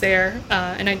opportunities there,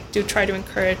 and I do try to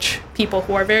encourage people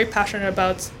who are very passionate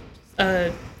about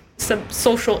some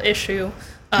social issue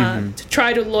to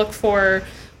try to look for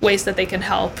ways that they can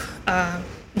help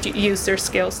use their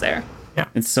skills there. Yeah,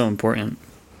 it's so important.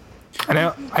 And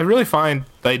I really find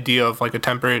the idea of like a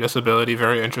temporary disability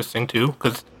very interesting too,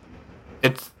 because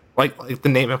it's like the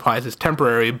name implies, it's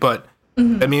temporary, but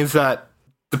that means that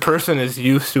the person is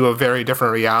used to a very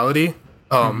different reality,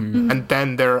 and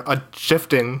then they're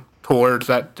shifting towards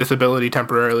that disability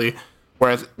temporarily.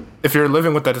 Whereas if you're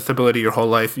living with that disability your whole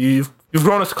life, you've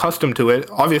grown accustomed to it.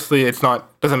 Obviously,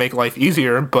 doesn't make life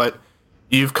easier, but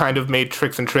you've kind of made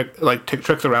tricks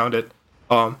around it.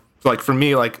 So like for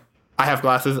me, like I have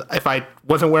glasses. If I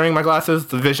wasn't wearing my glasses,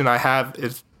 the vision I have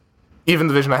is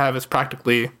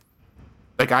practically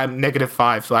like I'm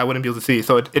 -5, so I wouldn't be able to see.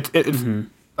 So it's the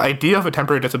idea of a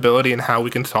temporary disability and how we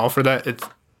can solve for that. It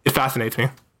fascinates me.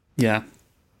 Yeah.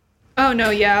 Oh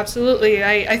no, yeah, absolutely.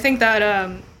 I think that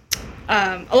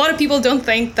a lot of people don't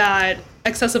think that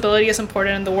accessibility is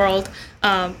important in the world.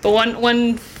 But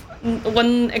one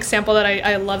example that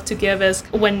I love to give is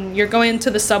when you're going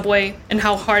to the subway and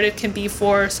how hard it can be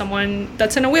for someone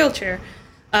that's in a wheelchair.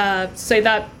 say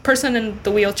that person in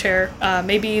the wheelchair,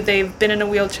 maybe they've been in a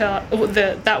wheelchair,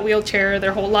 that wheelchair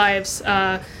their whole lives.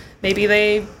 Maybe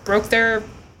they broke their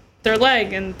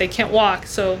leg and they can't walk,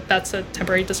 so that's a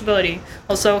temporary disability.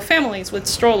 Also, families with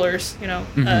strollers,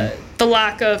 the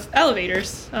lack of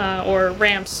elevators or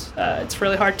ramps, it's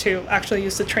really hard to actually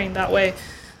use the train that way.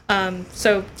 I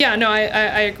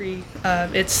agree.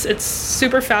 It's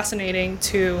super fascinating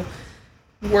to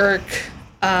work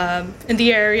in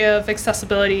the area of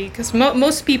accessibility, because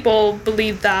most people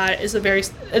believe that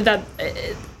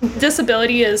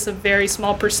disability is a very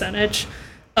small percentage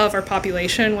of our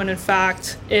population, when in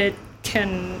fact it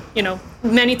can,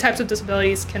 many types of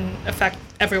disabilities can affect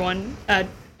everyone at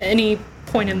any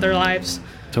point in their lives.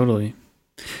 Totally.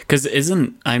 Because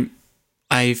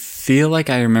I feel like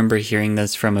I remember hearing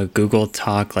this from a Google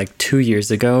talk like 2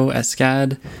 years ago at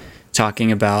SCAD, talking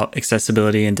about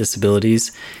accessibility and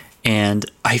disabilities. And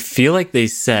I feel like they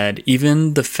said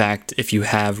even the fact if you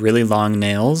have really long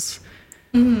nails,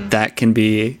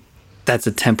 that's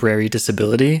a temporary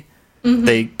disability.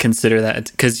 They consider that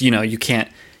because,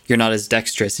 you're not as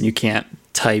dexterous and you can't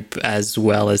type as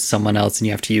well as someone else and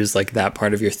you have to use like that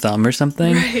part of your thumb or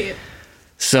something. Right.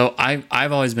 So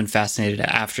I've always been fascinated.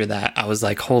 After that, I was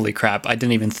like, holy crap, I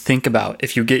didn't even think about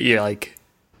if you get your like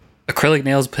acrylic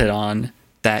nails put on,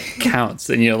 that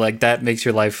counts. And, that makes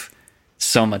your life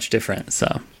so much different.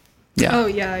 So, yeah. Oh,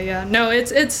 yeah. No,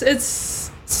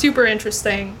 it's super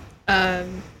interesting.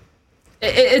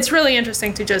 It's really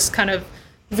interesting to just kind of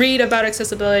read about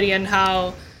accessibility and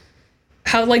how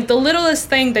like the littlest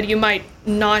thing that you might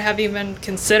not have even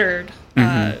considered,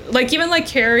 like even like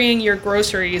carrying your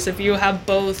groceries, if you have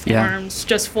both arms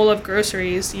just full of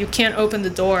groceries, you can't open the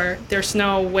door. There's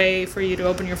no way for you to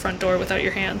open your front door without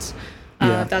your hands.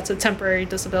 That's a temporary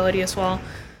disability as well.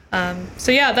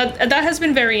 That has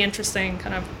been very interesting,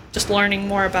 kind of just learning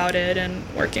more about it and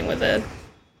working with it.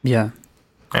 Yeah.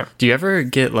 Do you ever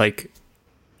get like,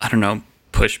 I don't know,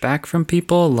 pushback from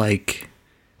people like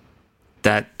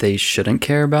that they shouldn't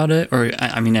care about it, or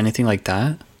anything like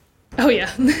that? Oh yeah.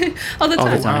 All the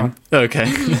time. Okay.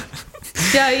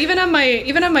 Yeah, even at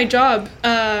my job,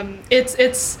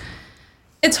 it's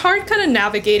hard kind of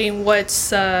navigating what's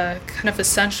kind of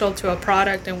essential to a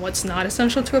product and what's not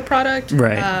essential to a product.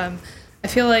 Right. I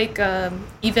feel like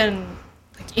even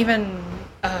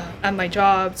at my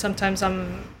job, sometimes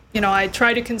I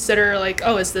try to consider like,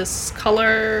 oh, is this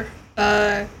color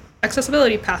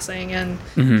accessibility passing? And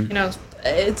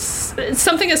it's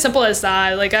something as simple as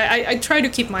that. Like I try to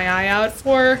keep my eye out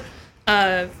for,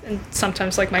 and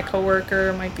sometimes like my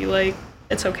coworker might be like,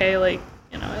 it's okay, like,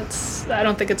 I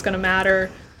don't think it's gonna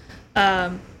matter. I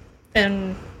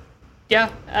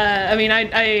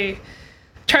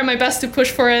try my best to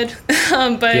push for it,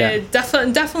 but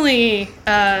definitely,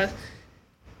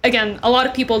 again, a lot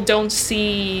of people don't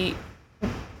see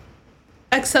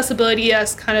accessibility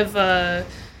as kind of an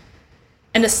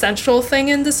essential thing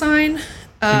in design,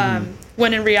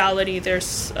 when in reality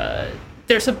there's a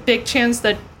big chance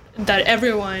that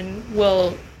everyone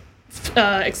will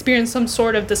experience some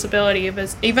sort of disability, if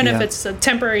it's a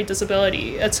temporary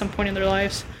disability at some point in their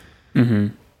lives.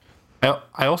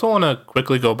 I also want to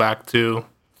quickly go back to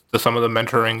some of the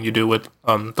mentoring you do with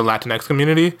the Latinx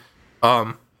community.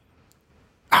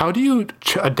 How do you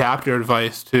adapt your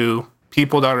advice to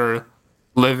people that are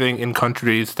living in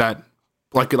countries that,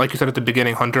 like you said at the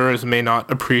beginning, hunters may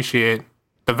not appreciate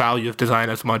the value of design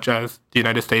as much as the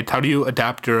United States? How do you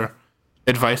adapt your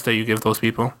advice that you give those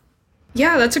people?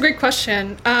 Yeah, that's a great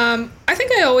question. I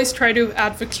think I always try to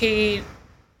advocate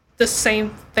the same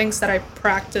things that I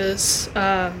practice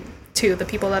to the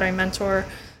people that I mentor.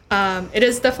 It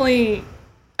is definitely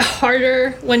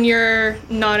harder when you're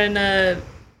not in a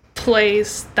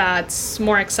place that's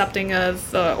more accepting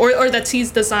of, or that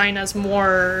sees design as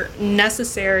more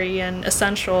necessary and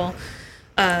essential.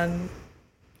 I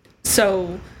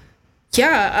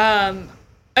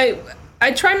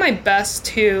try my best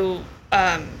to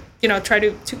I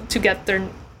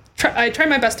try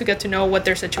my best to get to know what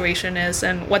their situation is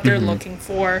and what they're looking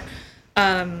for.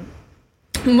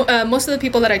 Most of the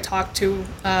people that I talk to,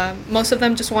 most of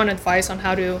them just want advice on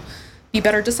how to be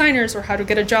better designers or how to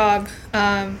get a job.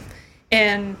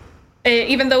 And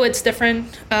even though it's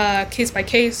different case by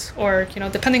case, or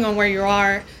depending on where you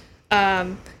are,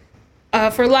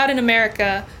 for Latin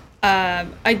America,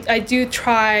 I do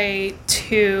try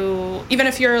to, even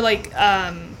if you're like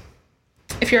an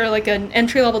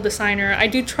entry-level designer, I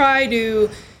do try to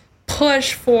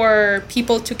push for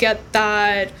people to get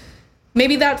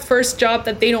maybe that first job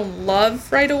that they don't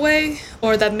love right away,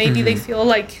 or that maybe they feel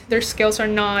like their skills are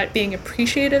not being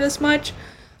appreciated as much.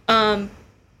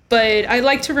 But I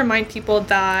like to remind people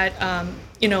that,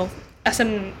 as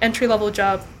an entry-level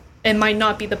job, it might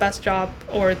not be the best job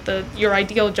or your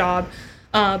ideal job,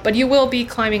 but you will be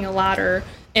climbing a ladder,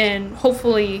 and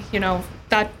hopefully,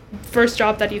 that first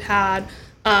job that you had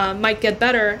might get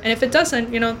better. And if it doesn't,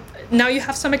 now you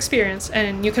have some experience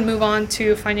and you can move on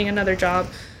to finding another job.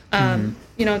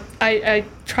 I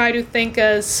try to think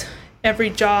as every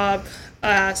job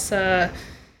as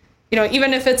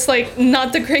even if it's like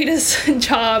not the greatest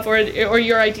job or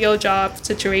your ideal job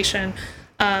situation,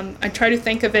 I try to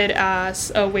think of it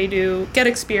as a way to get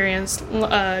experience,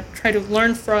 try to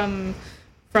learn from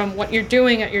what you're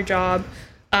doing at your job,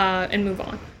 and move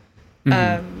on.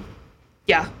 And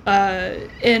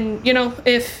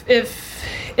if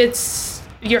it's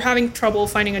you're having trouble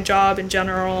finding a job in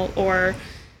general, or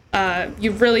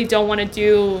you really don't want to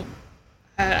do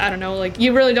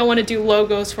you really don't want to do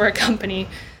logos for a company,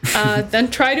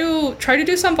 then try to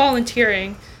do some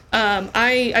volunteering.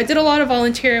 I did a lot of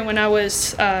volunteering when I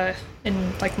was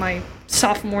in like my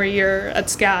sophomore year at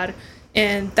SCAD,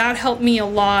 and that helped me a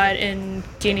lot in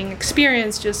gaining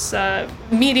experience, just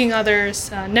meeting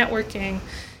others, networking.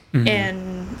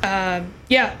 And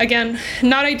again,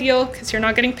 not ideal because you're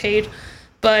not getting paid,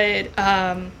 but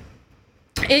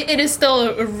it is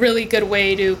still a really good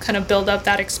way to kind of build up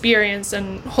that experience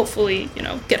and hopefully,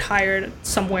 get hired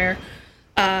somewhere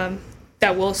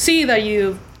that will see that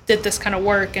you did this kind of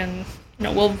work and,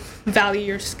 will value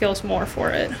your skills more for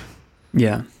it.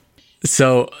 Yeah.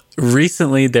 So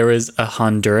recently there was a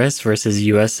Honduras versus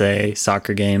USA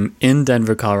soccer game in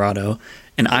Denver, Colorado,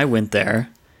 and I went there,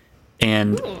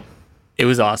 and it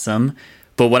was awesome.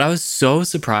 But what I was so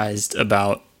surprised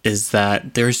about is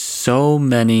that there's so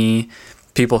many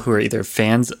people who are either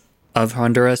fans of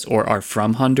Honduras or are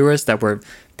from Honduras that were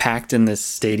packed in this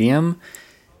stadium.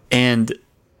 And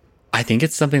I think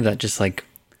it's something that just like,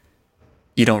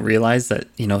 you don't realize that,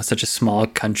 such a small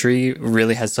country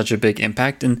really has such a big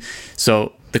impact. And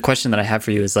so the question that I have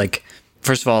for you is like,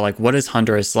 first of all, like, what is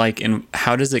Honduras like, and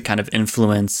how does it kind of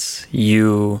influence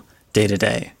you day to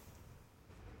day?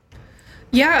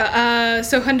 Yeah,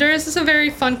 so Honduras is a very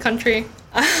fun country.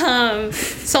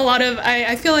 It's a lot of,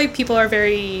 I feel like people are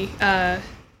very,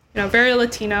 very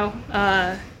Latino,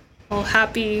 all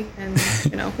happy, and,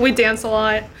 we dance a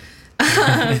lot.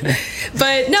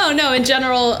 But no, in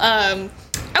general,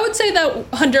 I would say that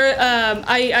Honduras,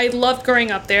 I loved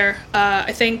growing up there.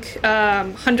 I think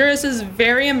Honduras is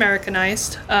very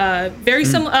Americanized. Very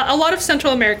a lot of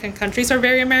Central American countries are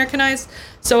very Americanized.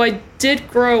 So I did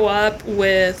grow up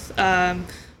with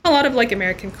a lot of like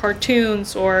American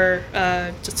cartoons or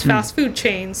just fast food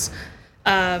chains,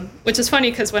 which is funny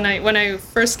because when I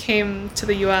first came to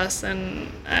the U.S.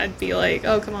 and I'd be like,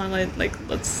 oh come on,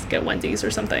 let's get Wendy's or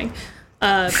something.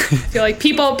 I feel like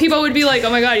people would be like, oh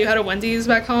my god, you had a Wendy's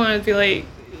back home, and I'd be like,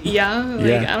 yeah.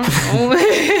 I don't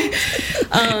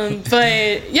know.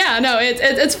 But yeah, no,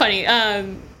 it's funny.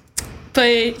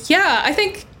 But yeah, I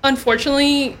think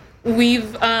unfortunately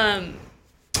we've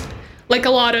like a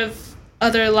lot of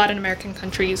other Latin American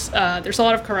countries, there's a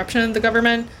lot of corruption in the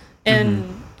government,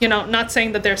 and not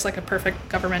saying that there's like a perfect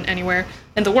government anywhere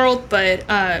in the world, but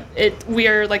we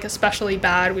are like especially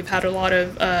bad. We've had a lot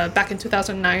of back in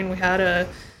 2009 we had a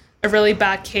really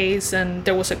bad case, and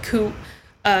there was a coup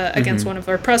against one of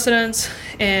our presidents,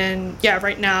 and yeah,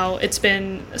 right now it's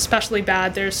been especially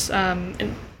bad. There's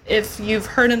if you've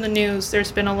heard in the news,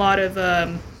 there's been a lot of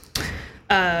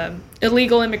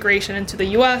illegal immigration into the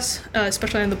U.S.,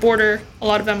 especially on the border. A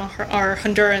lot of them are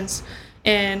Hondurans.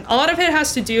 And a lot of it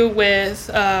has to do with,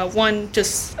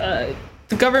 the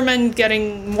government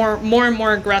getting more and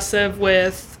more aggressive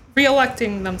with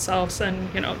re-electing themselves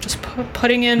and, just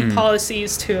putting in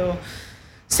policies to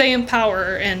stay in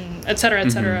power and et cetera, et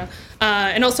cetera.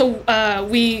 And also,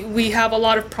 we have a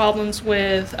lot of problems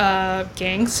with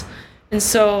gangs. And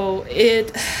so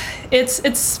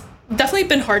it's definitely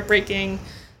been heartbreaking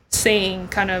seeing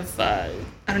kind of,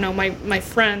 my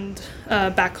friend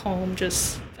back home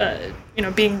just,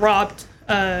 being robbed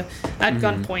at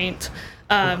gunpoint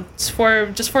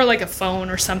just for like a phone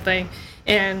or something,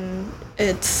 and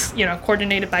it's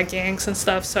coordinated by gangs and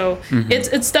stuff. So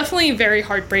it's definitely very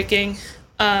heartbreaking.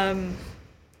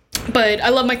 But I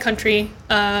love my country.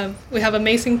 We have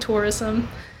amazing tourism.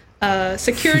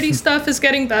 Security stuff is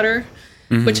getting better,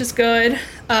 which is good.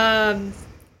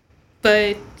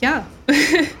 But yeah.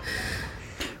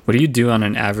 What do you do on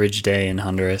an average day in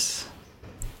Honduras?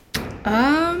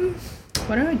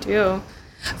 What do I do?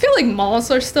 I feel like malls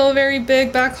are still very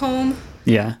big back home.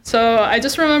 Yeah. So I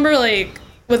just remember like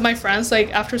with my friends,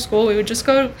 like after school, we would just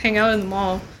go hang out in the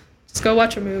mall, just go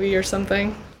watch a movie or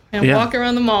something and walk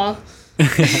around the mall.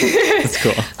 That's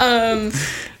cool.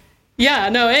 Yeah,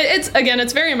 no,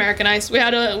 it's very Americanized. We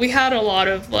had a lot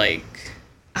of like,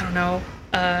 I don't know,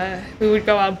 we would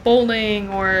go out bowling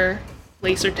or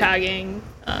laser tagging,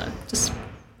 just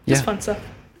fun stuff.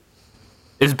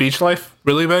 Is beach life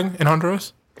really big in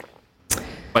Honduras?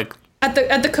 Like At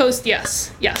the coast,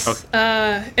 yes. Okay.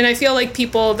 And I feel like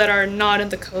people that are not in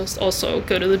the coast also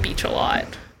go to the beach a lot.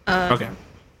 Okay.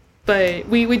 But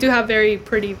we do have very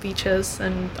pretty beaches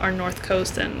in our north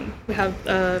coast, and we have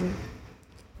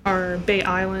our Bay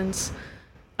Islands,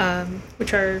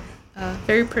 which are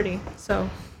very pretty. So.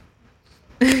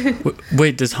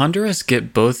 Wait, does Honduras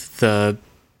get both the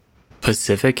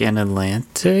Pacific and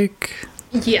Atlantic?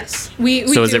 Yes,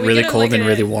 So is it really cold and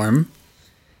really warm?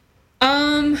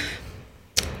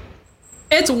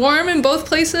 It's warm in both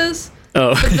places.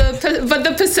 Oh. But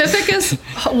the Pacific is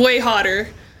way hotter.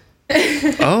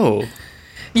 Oh.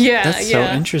 Yeah, That's so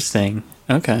interesting.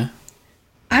 Okay.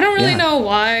 I don't really know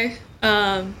why.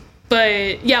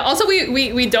 But yeah, also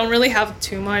we don't really have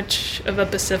too much of a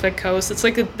Pacific coast. It's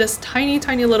like this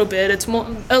tiny little bit. It's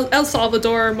El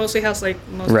Salvador mostly has like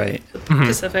most right. of the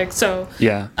Pacific. So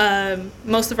yeah.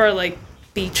 Most of our like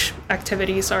beach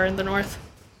activities are in the north.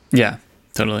 Yeah,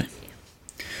 totally.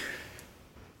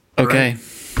 Okay.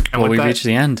 Right. Well, we've reached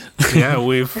the end. Yeah,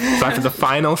 we've got to the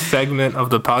final segment of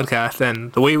the podcast,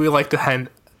 and the way we like to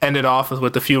end it off is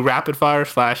with a few rapid fire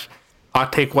 /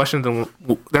 hot take questions, and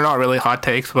they're not really hot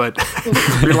takes, but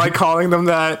we like calling them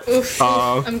that.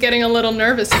 I'm getting a little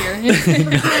nervous here.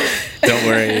 Don't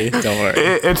worry.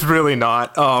 It's really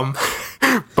not.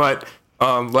 But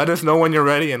let us know when you're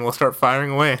ready, and we'll start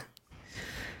firing away.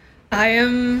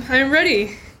 I'm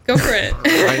ready. Go for it.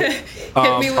 Right.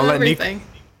 Hit me with everything.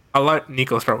 I'll let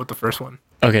Nico start with the first one.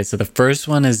 Okay, so the first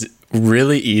one is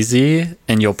really easy,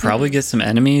 and you'll probably get some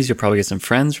enemies. You'll probably get some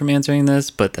friends from answering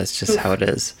this, but that's just how it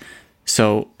is.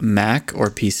 So, Mac or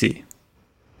PC?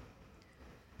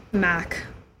 Mac.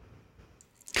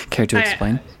 Care to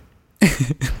explain?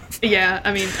 Yeah,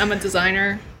 I mean, I'm a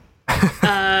designer.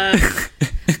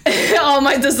 All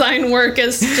my design work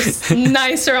is just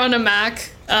nicer on a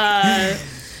Mac.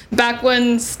 Back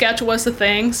when Sketch was a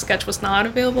thing, Sketch was not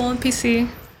available on PC.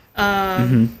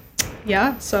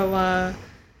 Yeah, so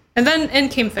and then in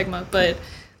came Figma, but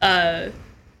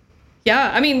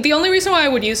yeah, I mean, the only reason why I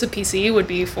would use a PC would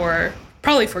be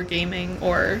probably for gaming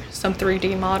or some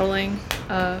 3D modeling,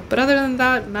 but other than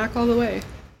that, Mac all the way.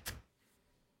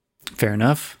 Fair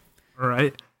enough. All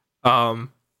right. The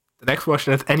next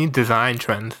question is any design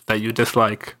trends that you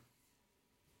dislike?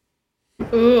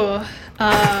 Ooh.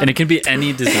 And it can be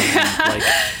any design, like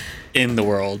in the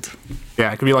world.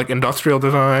 Yeah, it could be like industrial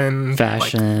design,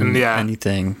 fashion, like,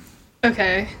 anything.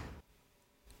 Okay.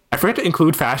 I forget to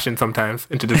include fashion sometimes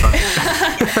into design.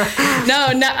 No,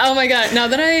 oh my god. Now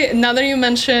that you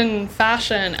mention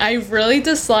fashion, I really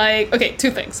dislike. Okay, two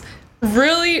things.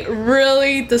 Really,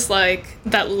 really dislike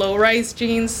that low-rise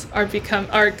jeans are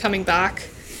coming back.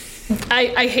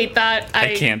 I hate that.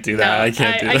 I can't do that. No, I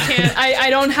can't do that. I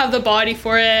don't have the body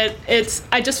for it.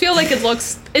 I just feel like it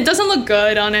doesn't look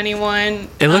good on anyone.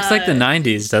 It looks like the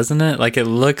 90s, doesn't it? Like it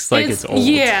looks like it's old.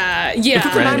 Yeah. Is it the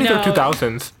 90s or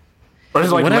 2000s? Or is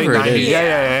it like whatever late 90s? it is.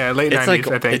 Yeah, late It's 90s, like,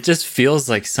 I think. it just feels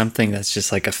like something that's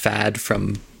just like a fad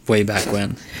from way back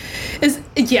when.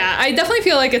 Yeah, I definitely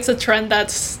feel like it's a trend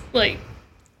that's like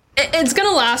it's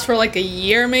gonna last for like a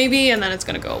year maybe, and then it's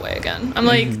gonna go away again. I'm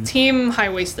like team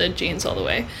high-waisted jeans all the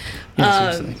way.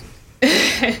 Yeah,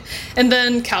 And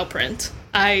then cow print.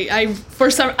 I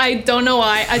don't know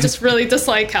why, I just really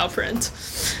dislike cow print.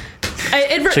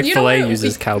 Chick-fil-A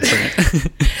uses cow print.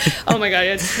 Oh my god,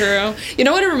 it's true. You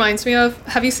know what it reminds me of?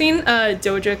 Have you seen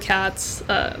Doja Cat's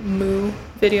Moo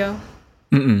video?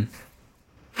 Mm-mm.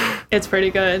 It's pretty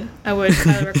good. I would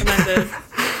highly recommend it.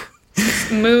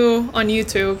 It's Moo on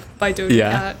YouTube by Doja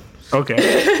Cat.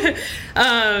 Okay.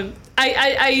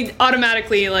 I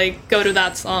automatically like go to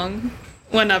that song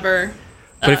whenever.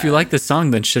 But if you like the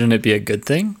song, then shouldn't it be a good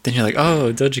thing? Then you're like,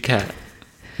 oh, Doja Cat.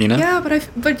 You know? Yeah,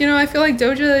 but you know, I feel like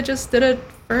Doja just did it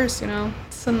first. You know,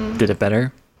 did it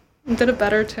better. Did it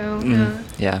better too.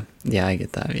 Yeah, I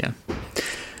get that. Yeah.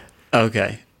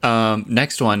 Okay.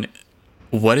 Next one.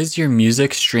 What is your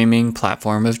music streaming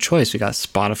platform of choice? We got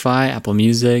Spotify, Apple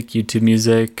Music, YouTube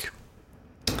Music,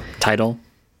 Tidal.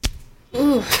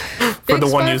 Ooh, for the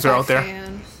one user out there.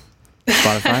 Fan.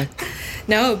 Spotify?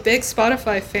 No, big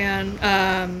Spotify fan.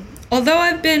 Although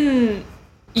I've been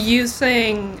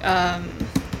using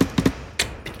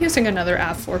another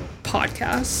app for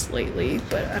podcasts lately,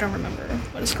 but I don't remember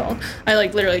what it's called. I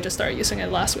like literally just started using it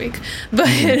last week. But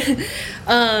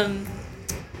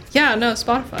yeah, no,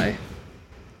 Spotify.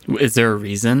 Is there a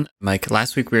reason? Like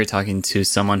last week we were talking to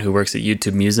someone who works at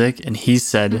YouTube Music, and he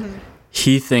said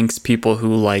he thinks people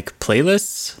who like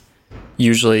playlists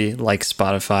usually like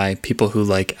Spotify. People who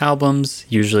like albums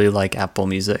usually like Apple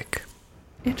Music.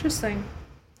 Interesting.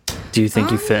 Do you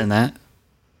think you fit in that?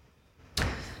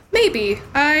 Maybe.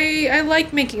 I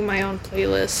like making my own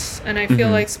playlists, and I feel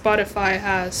like Spotify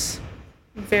has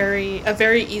a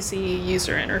very easy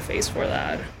user interface for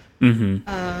that.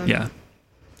 Yeah.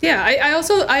 Yeah, I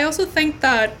also think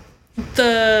that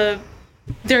their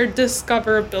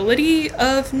discoverability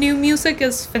of new music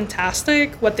is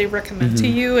fantastic. What they recommend to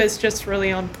you is just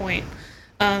really on point.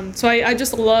 So I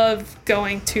just love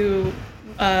going to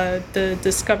the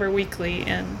Discover Weekly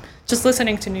and just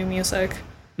listening to new music.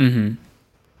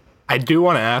 I do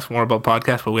want to ask more about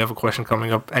podcasts, but we have a question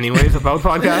coming up anyways about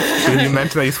podcasts. Because you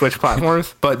mentioned that you switch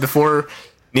platforms. But before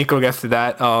Nico gets to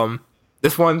that,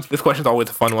 this question's always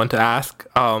a fun one to ask.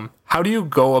 How do you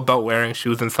go about wearing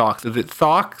shoes and socks? Is it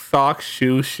sock,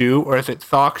 shoe, shoe, or is it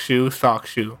sock, shoe,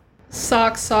 shoe?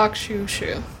 Sock, shoe,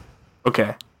 shoe.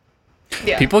 Okay.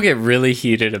 Yeah. People get really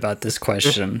heated about this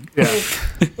question. Yeah.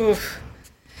 Oof.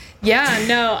 Yeah,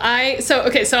 no, so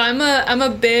I'm a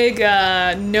big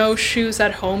no shoes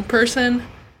at home person.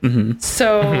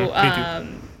 So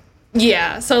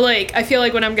yeah, so like I feel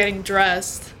like when I'm getting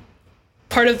dressed,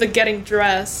 part of the getting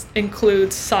dressed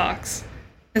includes socks.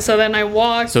 And so then I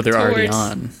walk So they're already towards-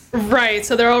 on. Right,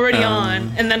 so they're already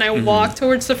on, and then I walk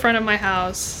towards the front of my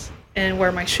house and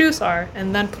where my shoes are,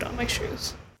 and then put on my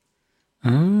shoes.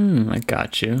 I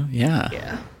got you. Yeah.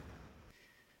 Yeah.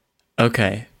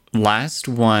 Okay. Last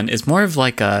one is more of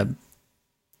like a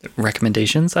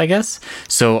recommendations, I guess.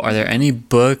 So are there any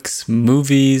books,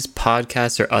 movies,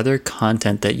 podcasts, or other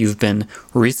content that you've been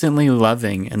recently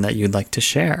loving and that you'd like to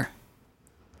share?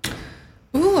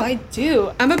 Ooh, I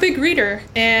do. I'm a big reader,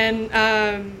 and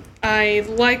I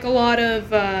like a lot of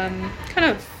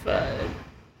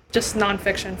just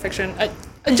nonfiction, fiction,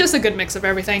 just a good mix of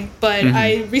everything. But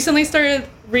I recently started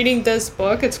reading this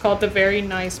book. It's called The Very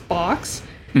Nice Box.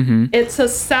 It's a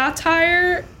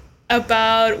satire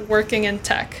about working in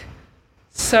tech.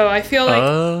 So I feel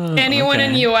like anyone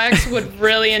in UX would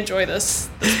really enjoy this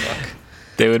book.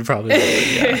 They would probably.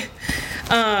 Yeah.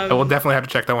 I will definitely have to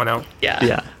check that one out.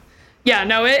 Yeah. Yeah,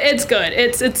 no, it's good.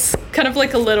 It's kind of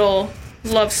like a little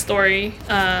love story.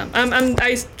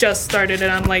 I just started it.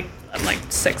 I'm like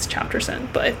 6 chapters in,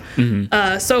 but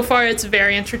so far it's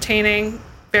very entertaining,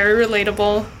 very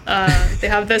relatable. They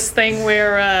have this thing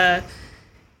where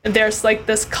there's like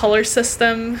this color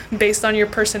system based on your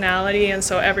personality, and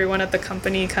so everyone at the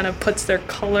company kind of puts their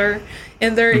color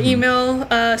in their email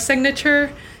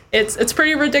signature. It's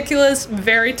pretty ridiculous,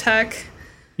 very tech.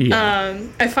 Yeah.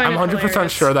 I find I'm it 100%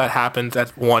 hilarious. sure that happens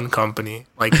at one company.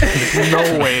 Like, there's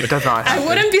no way it does not happen.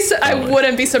 I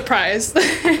wouldn't be surprised.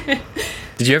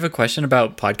 Did you have a question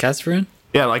about podcasts, Varun?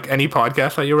 Yeah, like any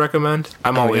podcast that you recommend.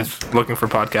 I'm always looking for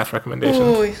podcast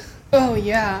recommendations. Oh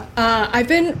yeah.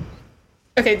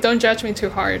 Okay, don't judge me too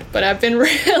hard, but I've been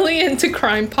really into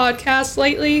crime podcasts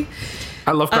lately.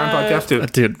 I love crime podcasts too.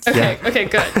 Dude, Okay, okay,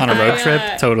 good. On a road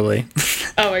trip? Totally.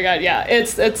 Oh my god, yeah.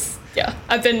 It's yeah,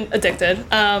 I've been addicted.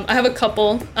 I have a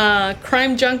couple.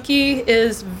 Crime Junkie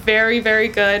is very, very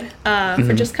good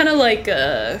for just kind of like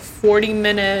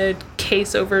 40-minute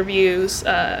case overviews.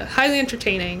 Highly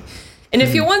entertaining. And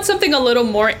if you want something a little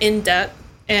more in-depth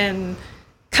and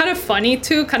kind of funny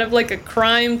too, kind of like a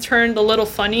crime turned a little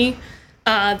funny,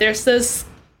 there's this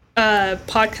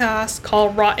podcast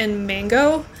called Rotten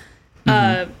Mango.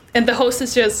 And the host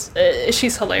is just,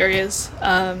 she's hilarious.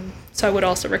 So I would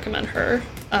also recommend her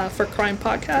for crime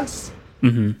podcasts.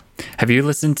 Have you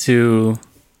listened to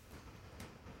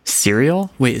Serial?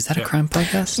 Wait, is that a crime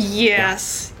podcast?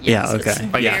 Yes. Yeah, it's okay.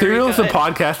 Like, very Serial's a good.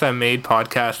 podcast that made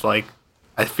podcasts, like,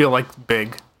 I feel like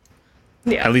big.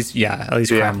 Yeah. At least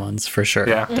crime ones, for sure.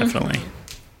 Yeah. Definitely.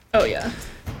 Oh, yeah.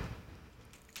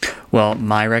 Well,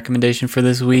 my recommendation for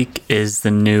this week is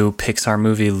the new Pixar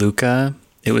movie, Luca.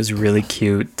 It was really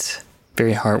cute,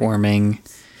 very heartwarming.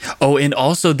 Oh, and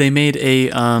also they made a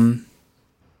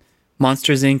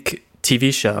Monsters, Inc.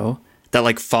 TV show that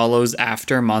like follows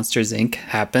after Monsters, Inc.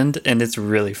 happened, and it's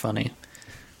really funny.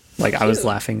 Like, I was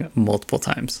laughing multiple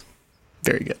times.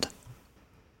 Very good.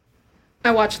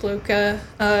 I watched Luca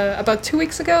about 2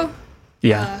 weeks ago.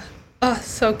 Yeah.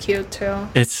 So cute, too.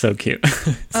 It's so cute.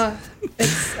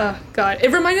 It's, God.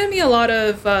 It reminded me a lot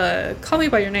of Call Me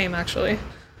By Your Name, actually.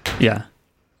 Yeah.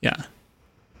 Yeah.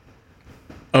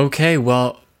 Okay,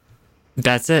 well,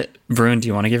 that's it. Varun, do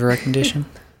you want to give a recommendation?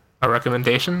 A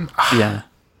recommendation? Yeah.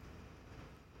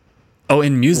 Oh,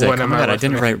 and music. What Oh am my I god, I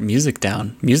didn't listening? write music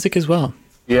down. Music as well.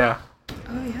 Yeah.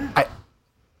 Oh, yeah.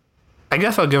 I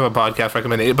guess I'll give a podcast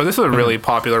recommendation, but this is a really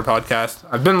popular podcast.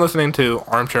 I've been listening to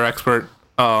Armchair Expert,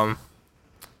 Dak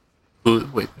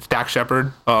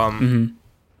Shepard,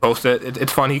 host it.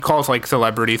 It's fun. He calls like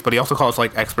celebrities, but he also calls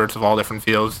like experts of all different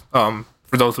fields.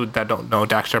 For those that don't know,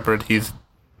 Dak Shepard, he's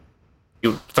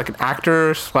like an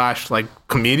actor / like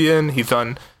comedian. He's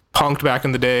done Punk'd back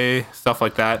in the day, stuff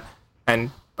like that.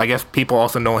 And I guess people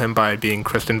also know him by being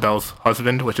Kristen Bell's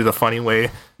husband, which is a funny way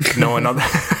to know another.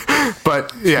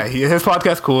 But yeah, his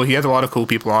podcast's cool. He has a lot of cool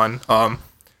people on.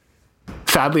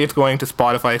 Sadly, it's going to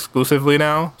Spotify exclusively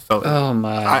now. So Oh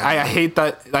my! I hate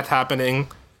that that's happening,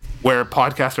 where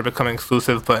podcasts are becoming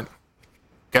exclusive. But I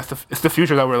guess it's the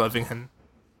future that we're living in.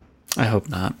 I hope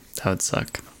not. That would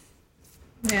suck.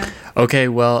 Yeah. Okay,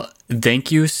 well,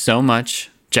 thank you so much,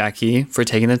 Jackie, for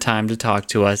taking the time to talk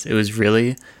to us. It was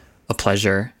really a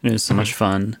pleasure. It was so much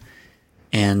fun.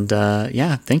 And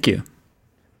yeah, thank you.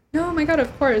 No, oh my God,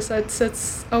 of course.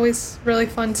 It's always really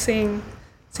fun seeing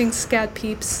SCAD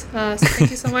peeps. So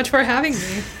thank you so much for having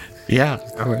me. Yeah,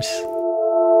 of course.